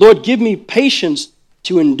 Lord, give me patience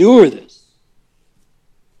to endure this.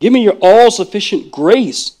 Give me your all-sufficient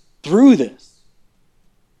grace through this.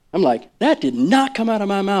 I'm like, that did not come out of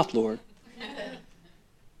my mouth, Lord.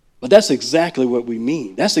 But that's exactly what we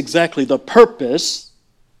mean. That's exactly the purpose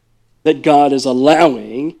that God is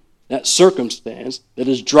allowing that circumstance that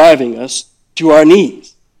is driving us to our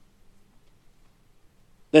knees.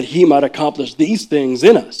 That he might accomplish these things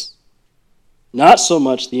in us. Not so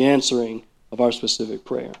much the answering of our specific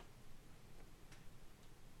prayer.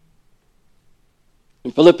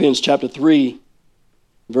 In Philippians chapter 3,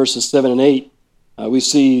 verses 7 and 8, we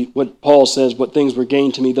see what Paul says, what things were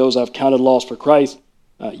gained to me, those I've counted loss for Christ.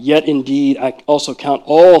 Yet indeed, I also count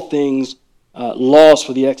all things loss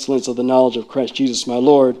for the excellence of the knowledge of Christ Jesus my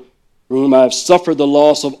Lord, for whom I have suffered the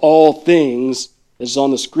loss of all things, as is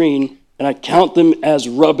on the screen, and I count them as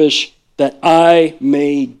rubbish that I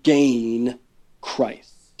may gain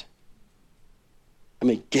Christ. I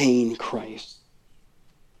may gain Christ,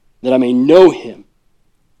 that I may know him,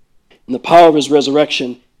 in the power of his resurrection,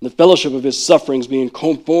 in the fellowship of his sufferings, being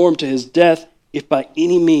conformed to his death, if by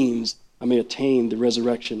any means I may attain the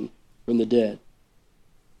resurrection from the dead.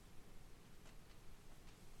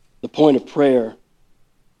 The point of prayer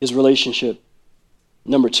is relationship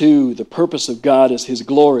Number two, the purpose of God is his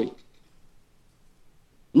glory.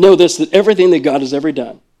 Know this, that everything that God has ever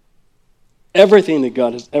done, everything that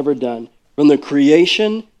God has ever done, from the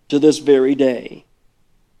creation to this very day,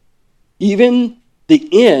 even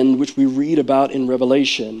the end, which we read about in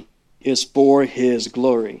Revelation, is for his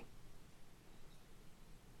glory.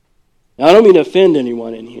 Now, I don't mean to offend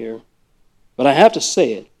anyone in here, but I have to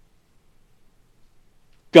say it.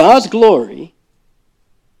 God's glory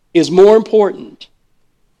is more important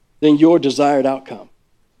than your desired outcome.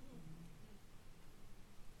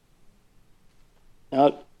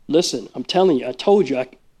 Now, listen, I'm telling you, I told you,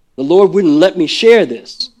 the Lord wouldn't let me share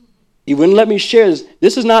this. He wouldn't let me share this.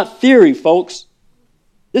 This is not theory, folks.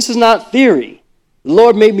 This is not theory. The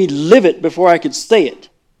Lord made me live it before I could say it.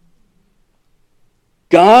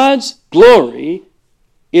 God's glory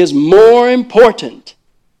is more important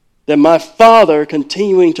than my Father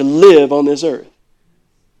continuing to live on this earth.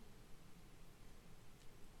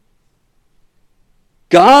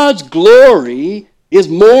 God's glory is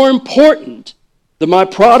more important than my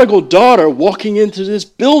prodigal daughter walking into this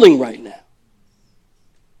building right now.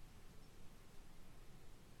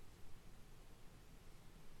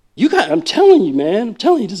 I'm telling you, man. I'm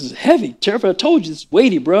telling you, this is heavy. Terrible. I told you, it's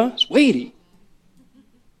weighty, bro. It's weighty.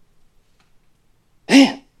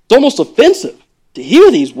 Man, it's almost offensive to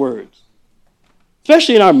hear these words,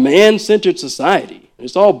 especially in our man-centered society.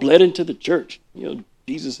 It's all bled into the church.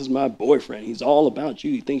 Jesus is my boyfriend. He's all about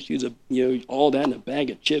you. He thinks you're all that in a bag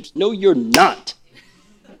of chips. No, you're not.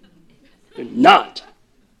 You're not.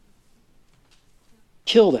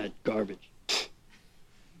 Kill that garbage.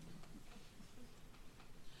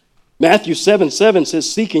 Matthew 7:7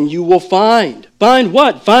 says, seek and you will find. Find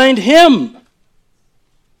what? Find him.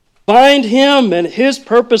 Find him and his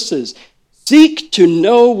purposes. Seek to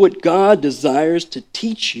know what God desires to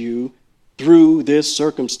teach you through this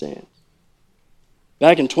circumstance.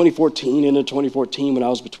 Back in 2014, when I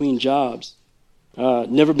was between jobs,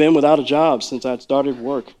 never been without a job since I started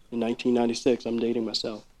work in 1996. I'm dating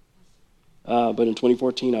myself. But in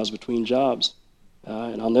 2014, I was between jobs.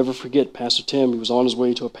 And I'll never forget Pastor Tim. He was on his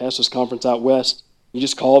way to a pastor's conference out west. He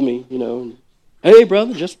just called me, and, hey,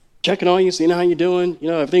 brother, just checking on you, seeing how you're doing.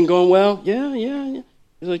 Everything going well? Yeah.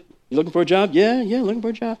 He's like, you looking for a job? Yeah, looking for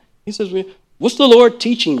a job. He says, what's the Lord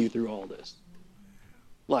teaching you through all this?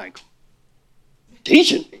 Like,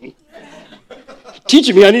 teaching me?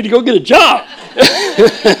 Teaching me I need to go get a job.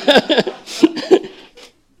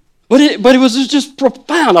 But it was just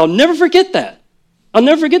profound. I'll never forget that.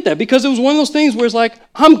 Because it was one of those things where it's like,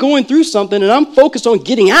 I'm going through something and I'm focused on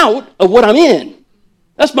getting out of what I'm in.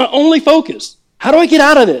 That's my only focus. How do I get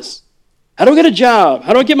out of this? How do I get a job?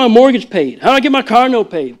 How do I get my mortgage paid? How do I get my car note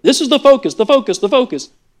paid? This is the focus.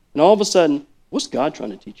 And all of a sudden, what's God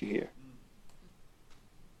trying to teach you here?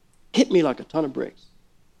 Hit me like a ton of bricks.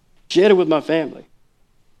 Shared it with my family.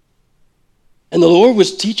 And the Lord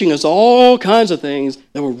was teaching us all kinds of things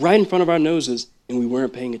that were right in front of our noses, and we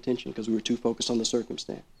weren't paying attention because we were too focused on the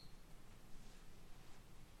circumstance.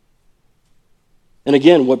 And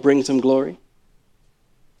again, what brings him glory?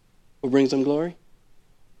 What brings him glory?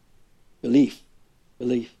 Belief.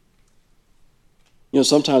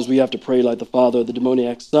 Sometimes we have to pray like the father of the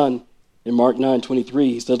demoniac son. In Mark 9:23,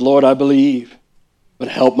 he said, Lord, I believe, but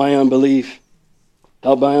help my unbelief.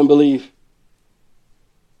 Help my unbelief.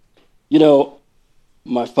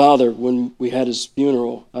 My father, when we had his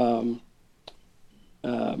funeral,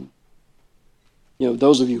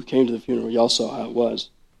 those of you who came to the funeral, y'all saw how it was.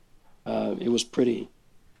 It was pretty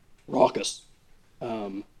raucous,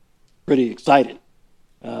 pretty excited,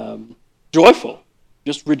 joyful,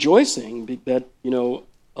 just rejoicing that,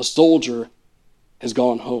 a soldier has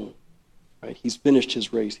gone home, right? He's finished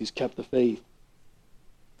his race. He's kept the faith.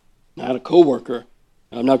 I had a coworker,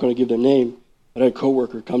 I'm not going to give their name, but I had a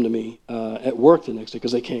coworker come to me at work the next day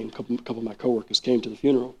because they came. A couple of my coworkers came to the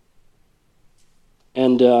funeral,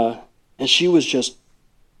 and she was just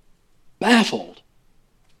baffled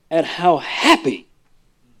at how happy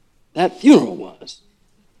that funeral was.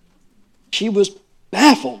 She was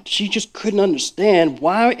baffled. She just couldn't understand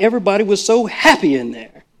why everybody was so happy in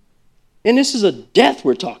there. And this is a death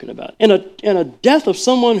we're talking about, and a death of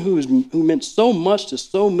someone who meant so much to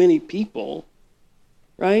so many people,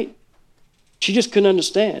 right? She just couldn't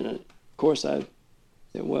understand. And of course, I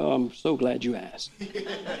said, well, I'm so glad you asked.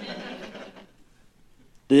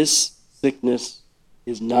 This sickness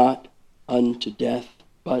is not unto death,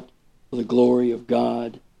 but for the glory of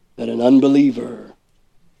God, that an unbeliever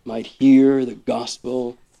might hear the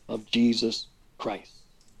gospel of Jesus Christ.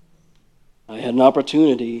 I had an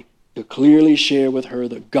opportunity to clearly share with her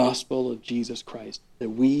the gospel of Jesus Christ,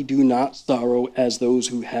 that we do not sorrow as those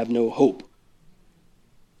who have no hope.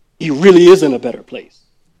 he really is in a better place.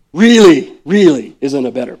 Really, really is in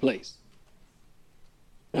a better place.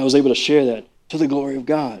 And I was able to share that to the glory of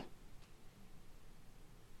God.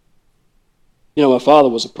 You know, my father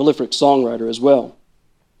was a prolific songwriter as well.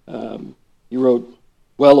 He wrote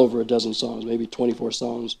well over a dozen songs, maybe 24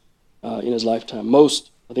 songs in his lifetime.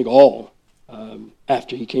 Most, I think all,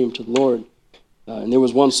 after he came to the Lord. And there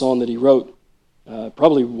was one song that he wrote,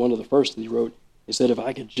 probably one of the first that he wrote. He said, if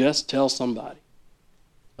I could just tell somebody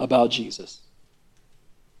about Jesus,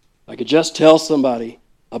 if I could just tell somebody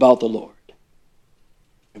about the Lord,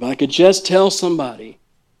 if I could just tell somebody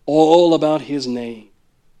all about his name,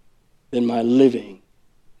 then my living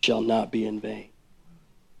shall not be in vain.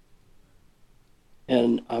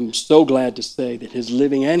 And I'm so glad to say that his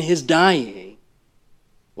living and his dying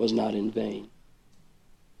was not in vain.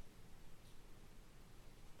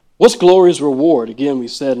 What's glory's reward? Again, we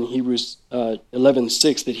said in Hebrews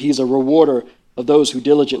 11:6 that he's a rewarder of those who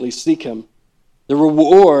diligently seek him. The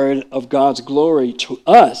reward of God's glory to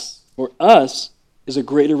us, for us, is a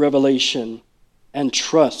greater revelation and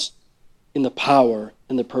trust in the power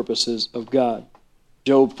and the purposes of God.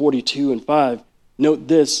 Job 42:5. Note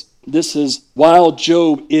this. This is while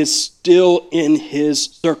Job is still in his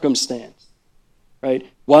circumstance, right?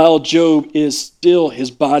 While Job is still,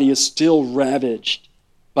 his body is still ravaged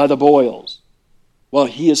by the boils, while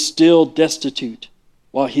he is still destitute,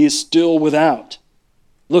 while he is still without.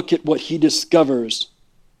 Look at what he discovers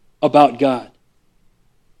about God.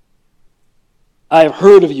 I have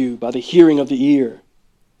heard of you by the hearing of the ear,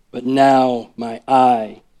 but now my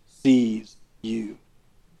eye sees you.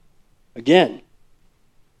 Again,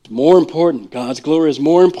 it's more important. God's glory is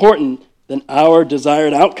more important than our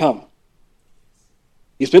desired outcome.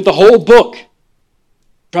 He spent the whole book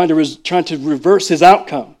trying to reverse his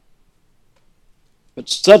outcome. But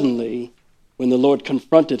suddenly, when the Lord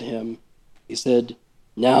confronted him, he said,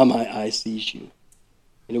 now my eye sees you.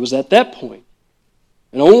 And it was at that point,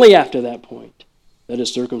 and only after that point, that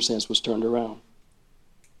his circumstance was turned around.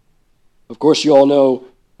 Of course, you all know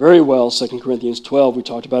very well 2 Corinthians 12. We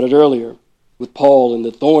talked about it earlier with Paul and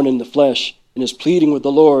the thorn in the flesh and his pleading with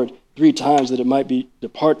the Lord 3 times that it might be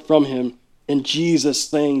depart from him. And Jesus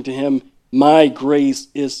saying to him, my grace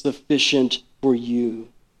is sufficient for you,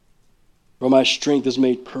 for my strength is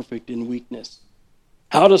made perfect in weakness.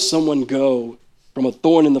 How does someone go from a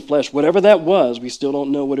thorn in the flesh, whatever that was, we still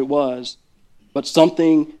don't know what it was, but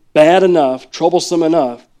something bad enough, troublesome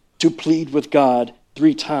enough, to plead with God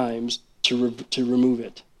 3 times to remove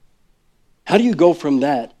it? How do you go from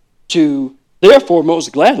that to, therefore,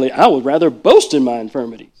 most gladly, I would rather boast in my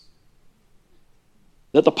infirmities,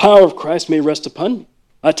 that the power of Christ may rest upon me.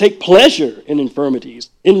 I take pleasure in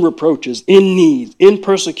infirmities, in reproaches, in needs, in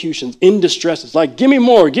persecutions, in distresses. Like, give me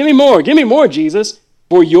more, Jesus,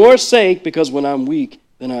 for your sake, because when I'm weak,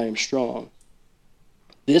 then I am strong.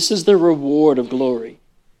 This is the reward of glory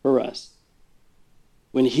for us.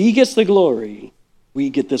 When he gets the glory,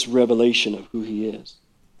 we get this revelation of who he is.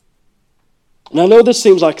 And I know this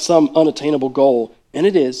seems like some unattainable goal, and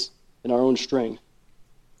it is in our own strength.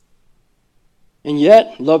 And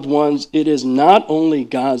yet, loved ones, it is not only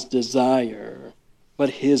God's desire, but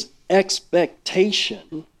his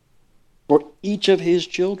expectation for each of his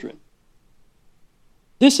children.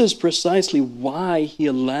 This is precisely why he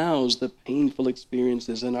allows the painful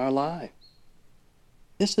experiences in our lives.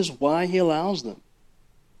 This is why he allows them.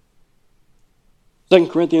 2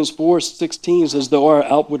 Corinthians 4:16 says, though our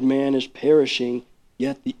outward man is perishing,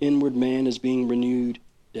 yet the inward man is being renewed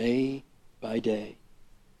day by day.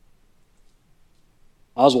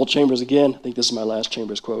 Oswald Chambers again, I think this is my last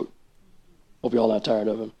Chambers quote. Hope you're all not tired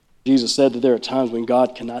of him. Jesus said that there are times when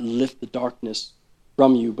God cannot lift the darkness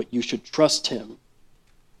from you, but you should trust him.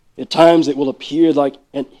 At times it will appear like,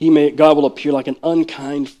 God will appear like an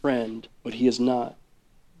unkind friend, but he is not.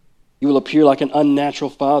 He will appear like an unnatural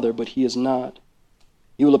father, but he is not.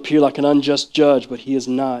 He will appear like an unjust judge, but he is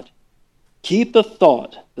not. Keep the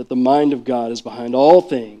thought that the mind of God is behind all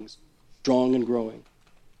things, strong and growing.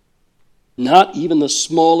 Not even the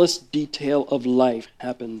smallest detail of life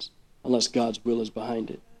happens unless God's will is behind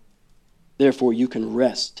it. Therefore, you can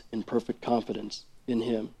rest in perfect confidence in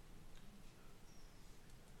him.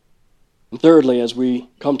 And thirdly, as we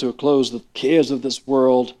come to a close, the cares of this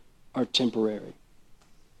world are temporary.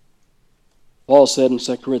 Paul said in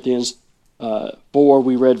 2 Corinthians 4,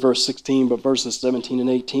 we read verse 16, but verses 17 and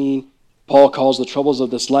 18, Paul calls the troubles of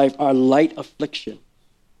this life our light affliction,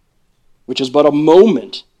 which is but a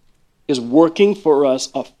moment, is working for us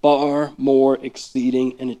a far more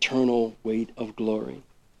exceeding and eternal weight of glory.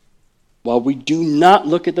 While we do not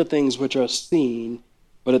look at the things which are seen,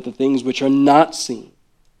 but at the things which are not seen.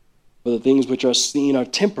 For the things which are seen are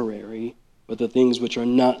temporary, but the things which are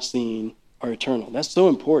not seen are eternal. That's so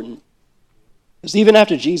important. Because even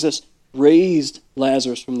after Jesus raised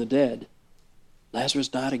Lazarus from the dead, Lazarus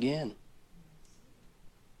died again.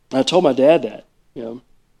 And I told my dad that, so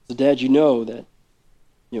Dad, you know that,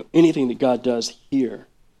 anything that God does here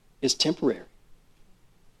is temporary.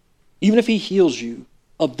 Even if he heals you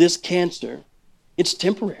of this cancer, it's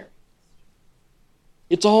temporary.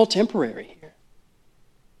 It's all temporary here.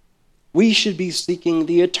 We should be seeking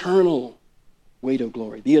the eternal weight of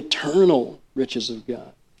glory, the eternal riches of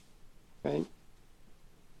God. Right?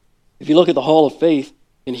 If you look at the Hall of Faith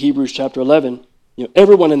in Hebrews chapter 11,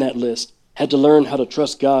 everyone in that list had to learn how to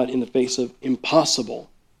trust God in the face of impossible,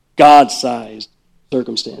 God-sized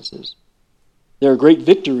circumstances. There are great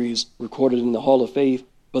victories recorded in the Hall of Faith,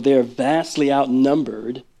 but they are vastly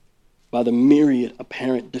outnumbered by the myriad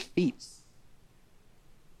apparent defeats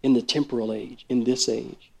in the temporal age, in this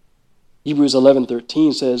age. Hebrews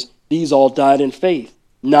 11:13 says, these all died in faith,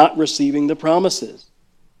 not receiving the promises,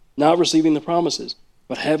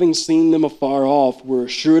 but having seen them afar off, were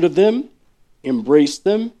assured of them, embraced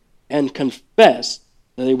them, and confessed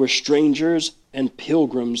that they were strangers and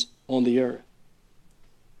pilgrims on the earth.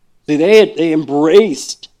 See, they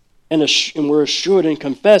embraced and were assured and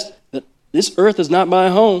confessed that this earth is not my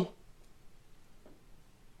home.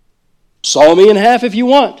 Saw me in half if you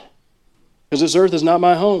want, because this earth is not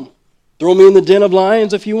my home. Throw me in the den of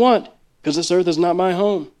lions if you want, because this earth is not my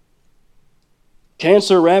home.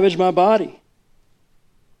 Cancer ravaged my body.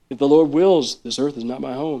 If the Lord wills, this earth is not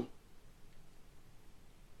my home.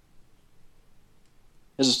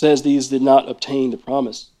 As it says, these did not obtain the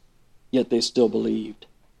promise, yet they still believed.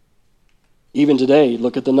 Even today,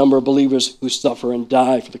 look at the number of believers who suffer and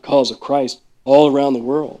die for the cause of Christ all around the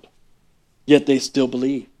world. Yet they still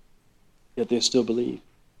believe.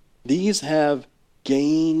 These have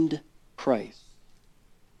gained Christ.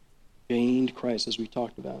 Gained Christ, as we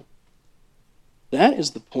talked about. That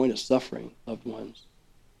is the point of suffering, loved ones.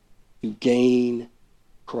 To gain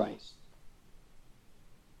Christ.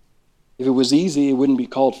 If it was easy, it wouldn't be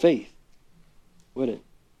called faith, would it?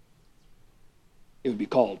 It would be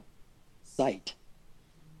called sight.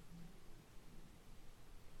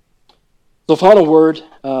 So, final word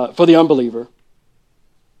for the unbeliever.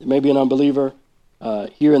 There may be an unbeliever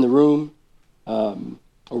here in the room or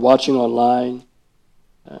watching online.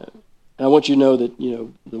 And I want you to know that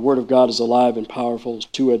the Word of God is alive and powerful, it's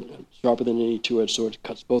sharper than any two-edged sword. It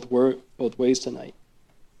cuts both ways tonight.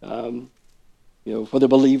 For the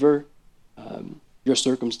believer, your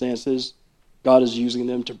circumstances, God is using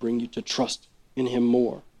them to bring you to trust in Him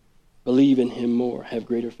more, believe in Him more, have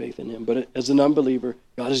greater faith in Him. But as an unbeliever,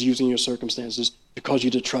 God is using your circumstances to cause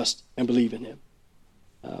you to trust and believe in Him.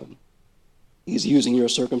 He's using your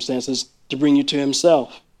circumstances to bring you to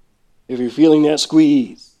Himself. If you're feeling that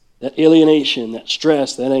squeeze, that alienation, that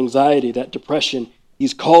stress, that anxiety, that depression,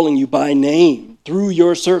 He's calling you by name through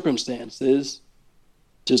your circumstances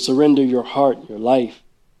to surrender your heart, your life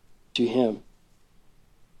to Him.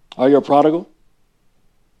 Are you a prodigal?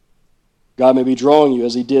 God may be drawing you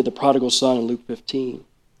as He did the prodigal son in Luke 15.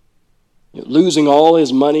 Losing all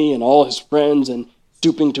his money and all his friends and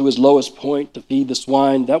stooping to his lowest point to feed the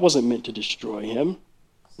swine, that wasn't meant to destroy him,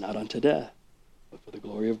 not unto death, but for the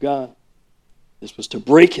glory of God. This was to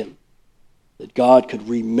break him, that God could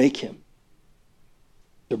remake him,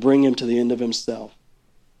 to bring him to the end of himself,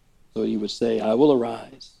 so He would say, I will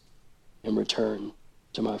arise and return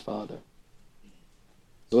to my Father.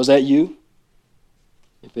 So is that you?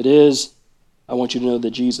 If it is, I want you to know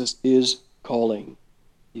that Jesus is calling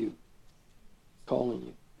you. Calling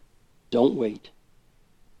you. Don't wait.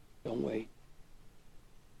 Don't wait.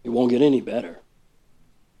 It won't get any better.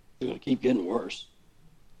 It's going to keep getting worse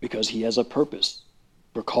because He has a purpose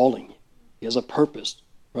for calling you. He has a purpose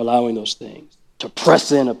for allowing those things to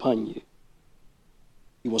press in upon you.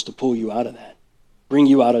 He wants to pull you out of that, bring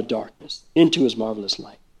you out of darkness into His marvelous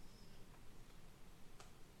light.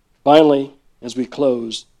 Finally, as we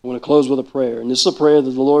close, I want to close with a prayer. And this is a prayer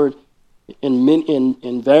that the Lord,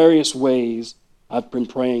 in various ways, I've been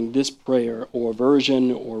praying this prayer or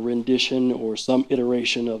version or rendition or some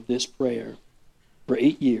iteration of this prayer for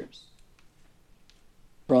 8 years.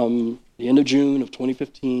 From the end of June of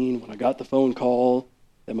 2015, when I got the phone call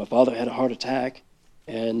that my father had a heart attack,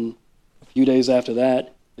 and a few days after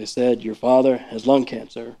that, they said, your father has lung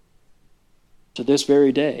cancer. To this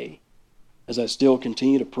very day, as I still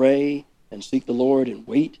continue to pray and seek the Lord and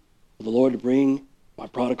wait for the Lord to bring my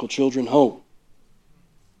prodigal children home,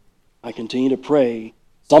 I continue to pray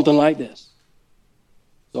something like this.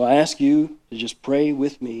 So I ask you to just pray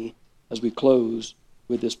with me as we close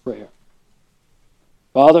with this prayer.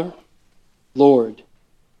 Father, Lord,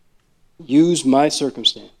 use my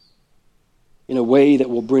circumstance in a way that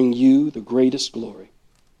will bring you the greatest glory.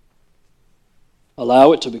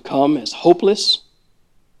 Allow it to become as hopeless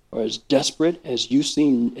or as desperate as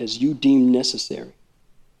you deem necessary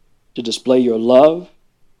to display your love,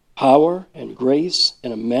 power, and grace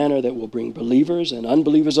in a manner that will bring believers and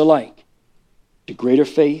unbelievers alike to greater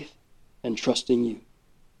faith and trust in you.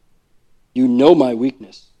 You know my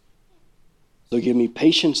weakness, so give me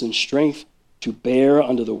patience and strength to bear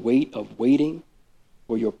under the weight of waiting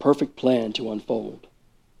for your perfect plan to unfold.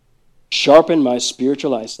 Sharpen my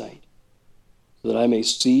spiritual eyesight so that I may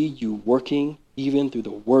see you working even through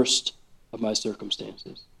the worst of my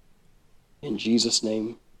circumstances. In Jesus'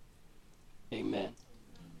 name, amen.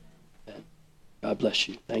 Amen. God bless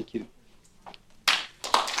you. Thank you.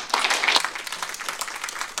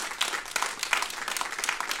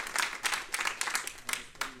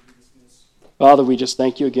 Father, we just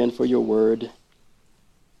thank you again for your word.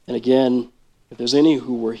 And again, if there's any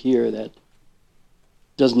who were here that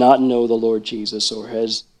does not know the Lord Jesus or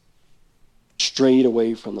has strayed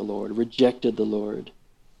away from the Lord, rejected the Lord,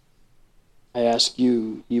 I ask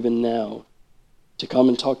you even now to come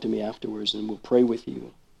and talk to me afterwards, and we'll pray with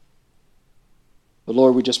you. But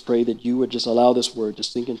Lord, we just pray that you would just allow this word to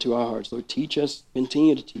sink into our hearts. Lord, teach us,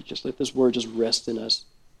 continue to teach us. Let this word just rest in us.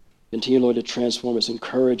 Continue, Lord, to transform us,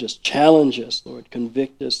 encourage us, challenge us, Lord,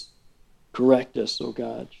 convict us, correct us, oh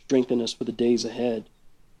God. Strengthen us for the days ahead.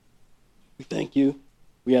 We thank you.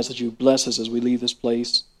 We ask that you bless us as we leave this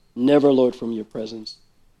place. Never, Lord, from your presence.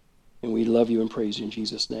 And we love you and praise you in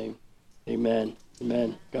Jesus' name. Amen.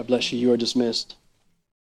 Amen. God bless you. You are dismissed.